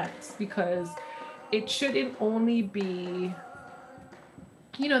dance, because it shouldn't only be,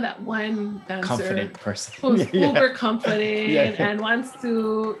 you know, that one dancer confident person who's uber confident and wants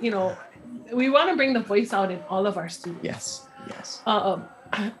to, you know, we want to bring the voice out in all of our students. Yes.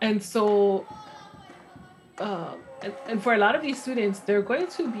 And so and for a lot of these students, they're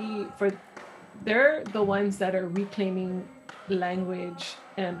the ones that are reclaiming language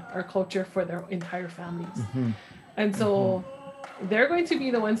and our culture for their entire families. And so they're going to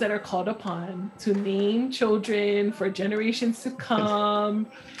be the ones that are called upon to name children for generations to come,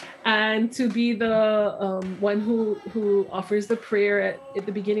 and to be the one who offers the prayer at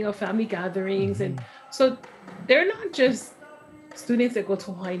the beginning of family gatherings. And so they're not just students that go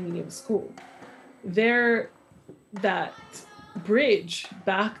to Hawaiian Medium School. They're that bridge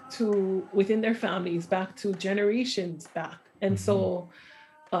back to within their families, back to generations back. And so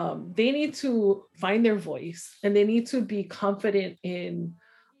they need to find their voice, and they need to be confident in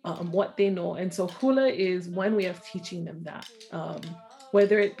what they know. And so hula is one way of teaching them that,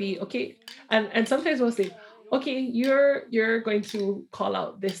 whether it be, okay, and sometimes we'll say, okay, you're going to call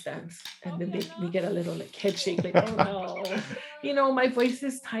out this dance, and then we get a little like head shake, like, oh no, you know, my voice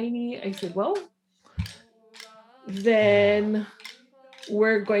is tiny. I said, well, then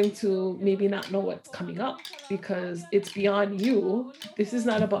we're going to maybe not know what's coming up, because it's beyond you. This is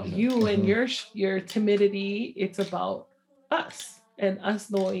not about you and your timidity. It's about us and us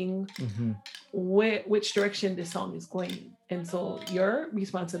knowing which direction this song is going. And so your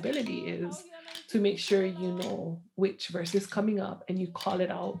responsibility is to make sure you know which verse is coming up and you call it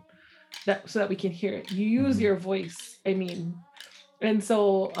out, so that we can hear it. You use your voice. I mean, and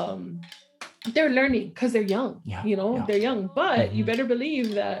so they're learning because they're young, they're young, but you better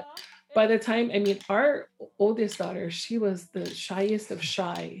believe that by the time, I mean, our oldest daughter, she was the shyest of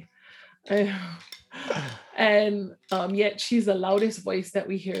shy. And yet she's the loudest voice that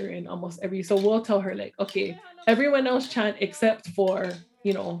we hear in almost every. So we'll tell her like, okay, everyone else chant except for,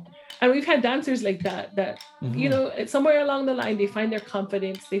 and we've had dancers like that somewhere along the line they find their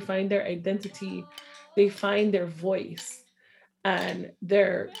confidence, they find their identity, they find their voice, and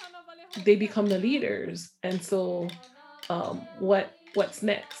they become the leaders. And so what's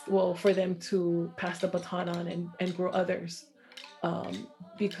next? Well, for them to pass the baton on and grow others,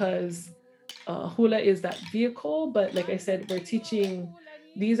 because hula is that vehicle. But like I said, we're teaching,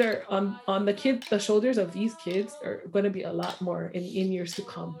 these are on the shoulders of these kids are going to be a lot more in years to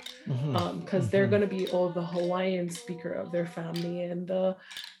come, because they're going to be the Hawaiian speaker of their family, and the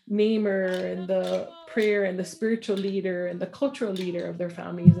namer, and the prayer, and the spiritual leader, and the cultural leader of their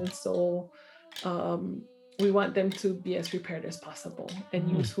families. And so we want them to be as prepared as possible and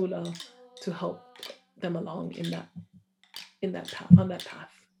use hula to help them along in that path, on that path.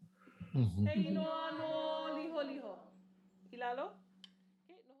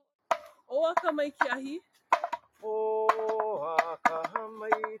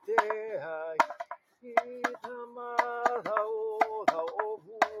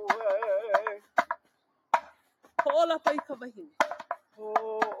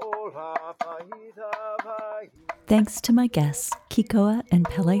 Thanks to my guests, Kikoa and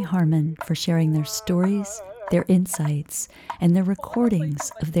Pele Harmon, for sharing their stories, their insights, and their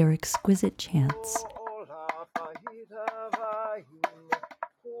recordings of their exquisite chants.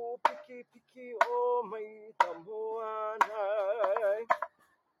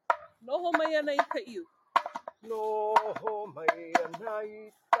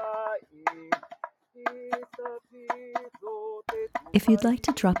 If you'd like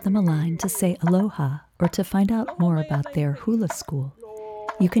to drop them a line to say aloha or to find out more about their hula school,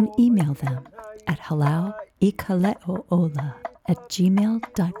 you can email them at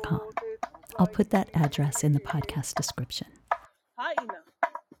halauikaleo'ola@gmail.com. I'll put that address in the podcast description.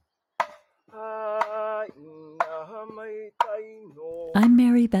 I'm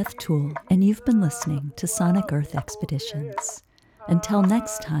Mary Beth Toole, and you've been listening to Sonic Earth Expeditions. Until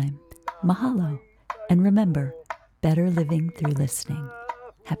next time, mahalo, and remember, better living through listening.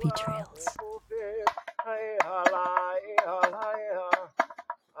 Happy trails.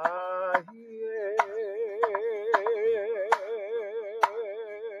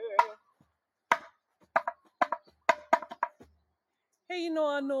 Hei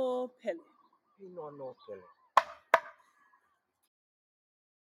noa no pele.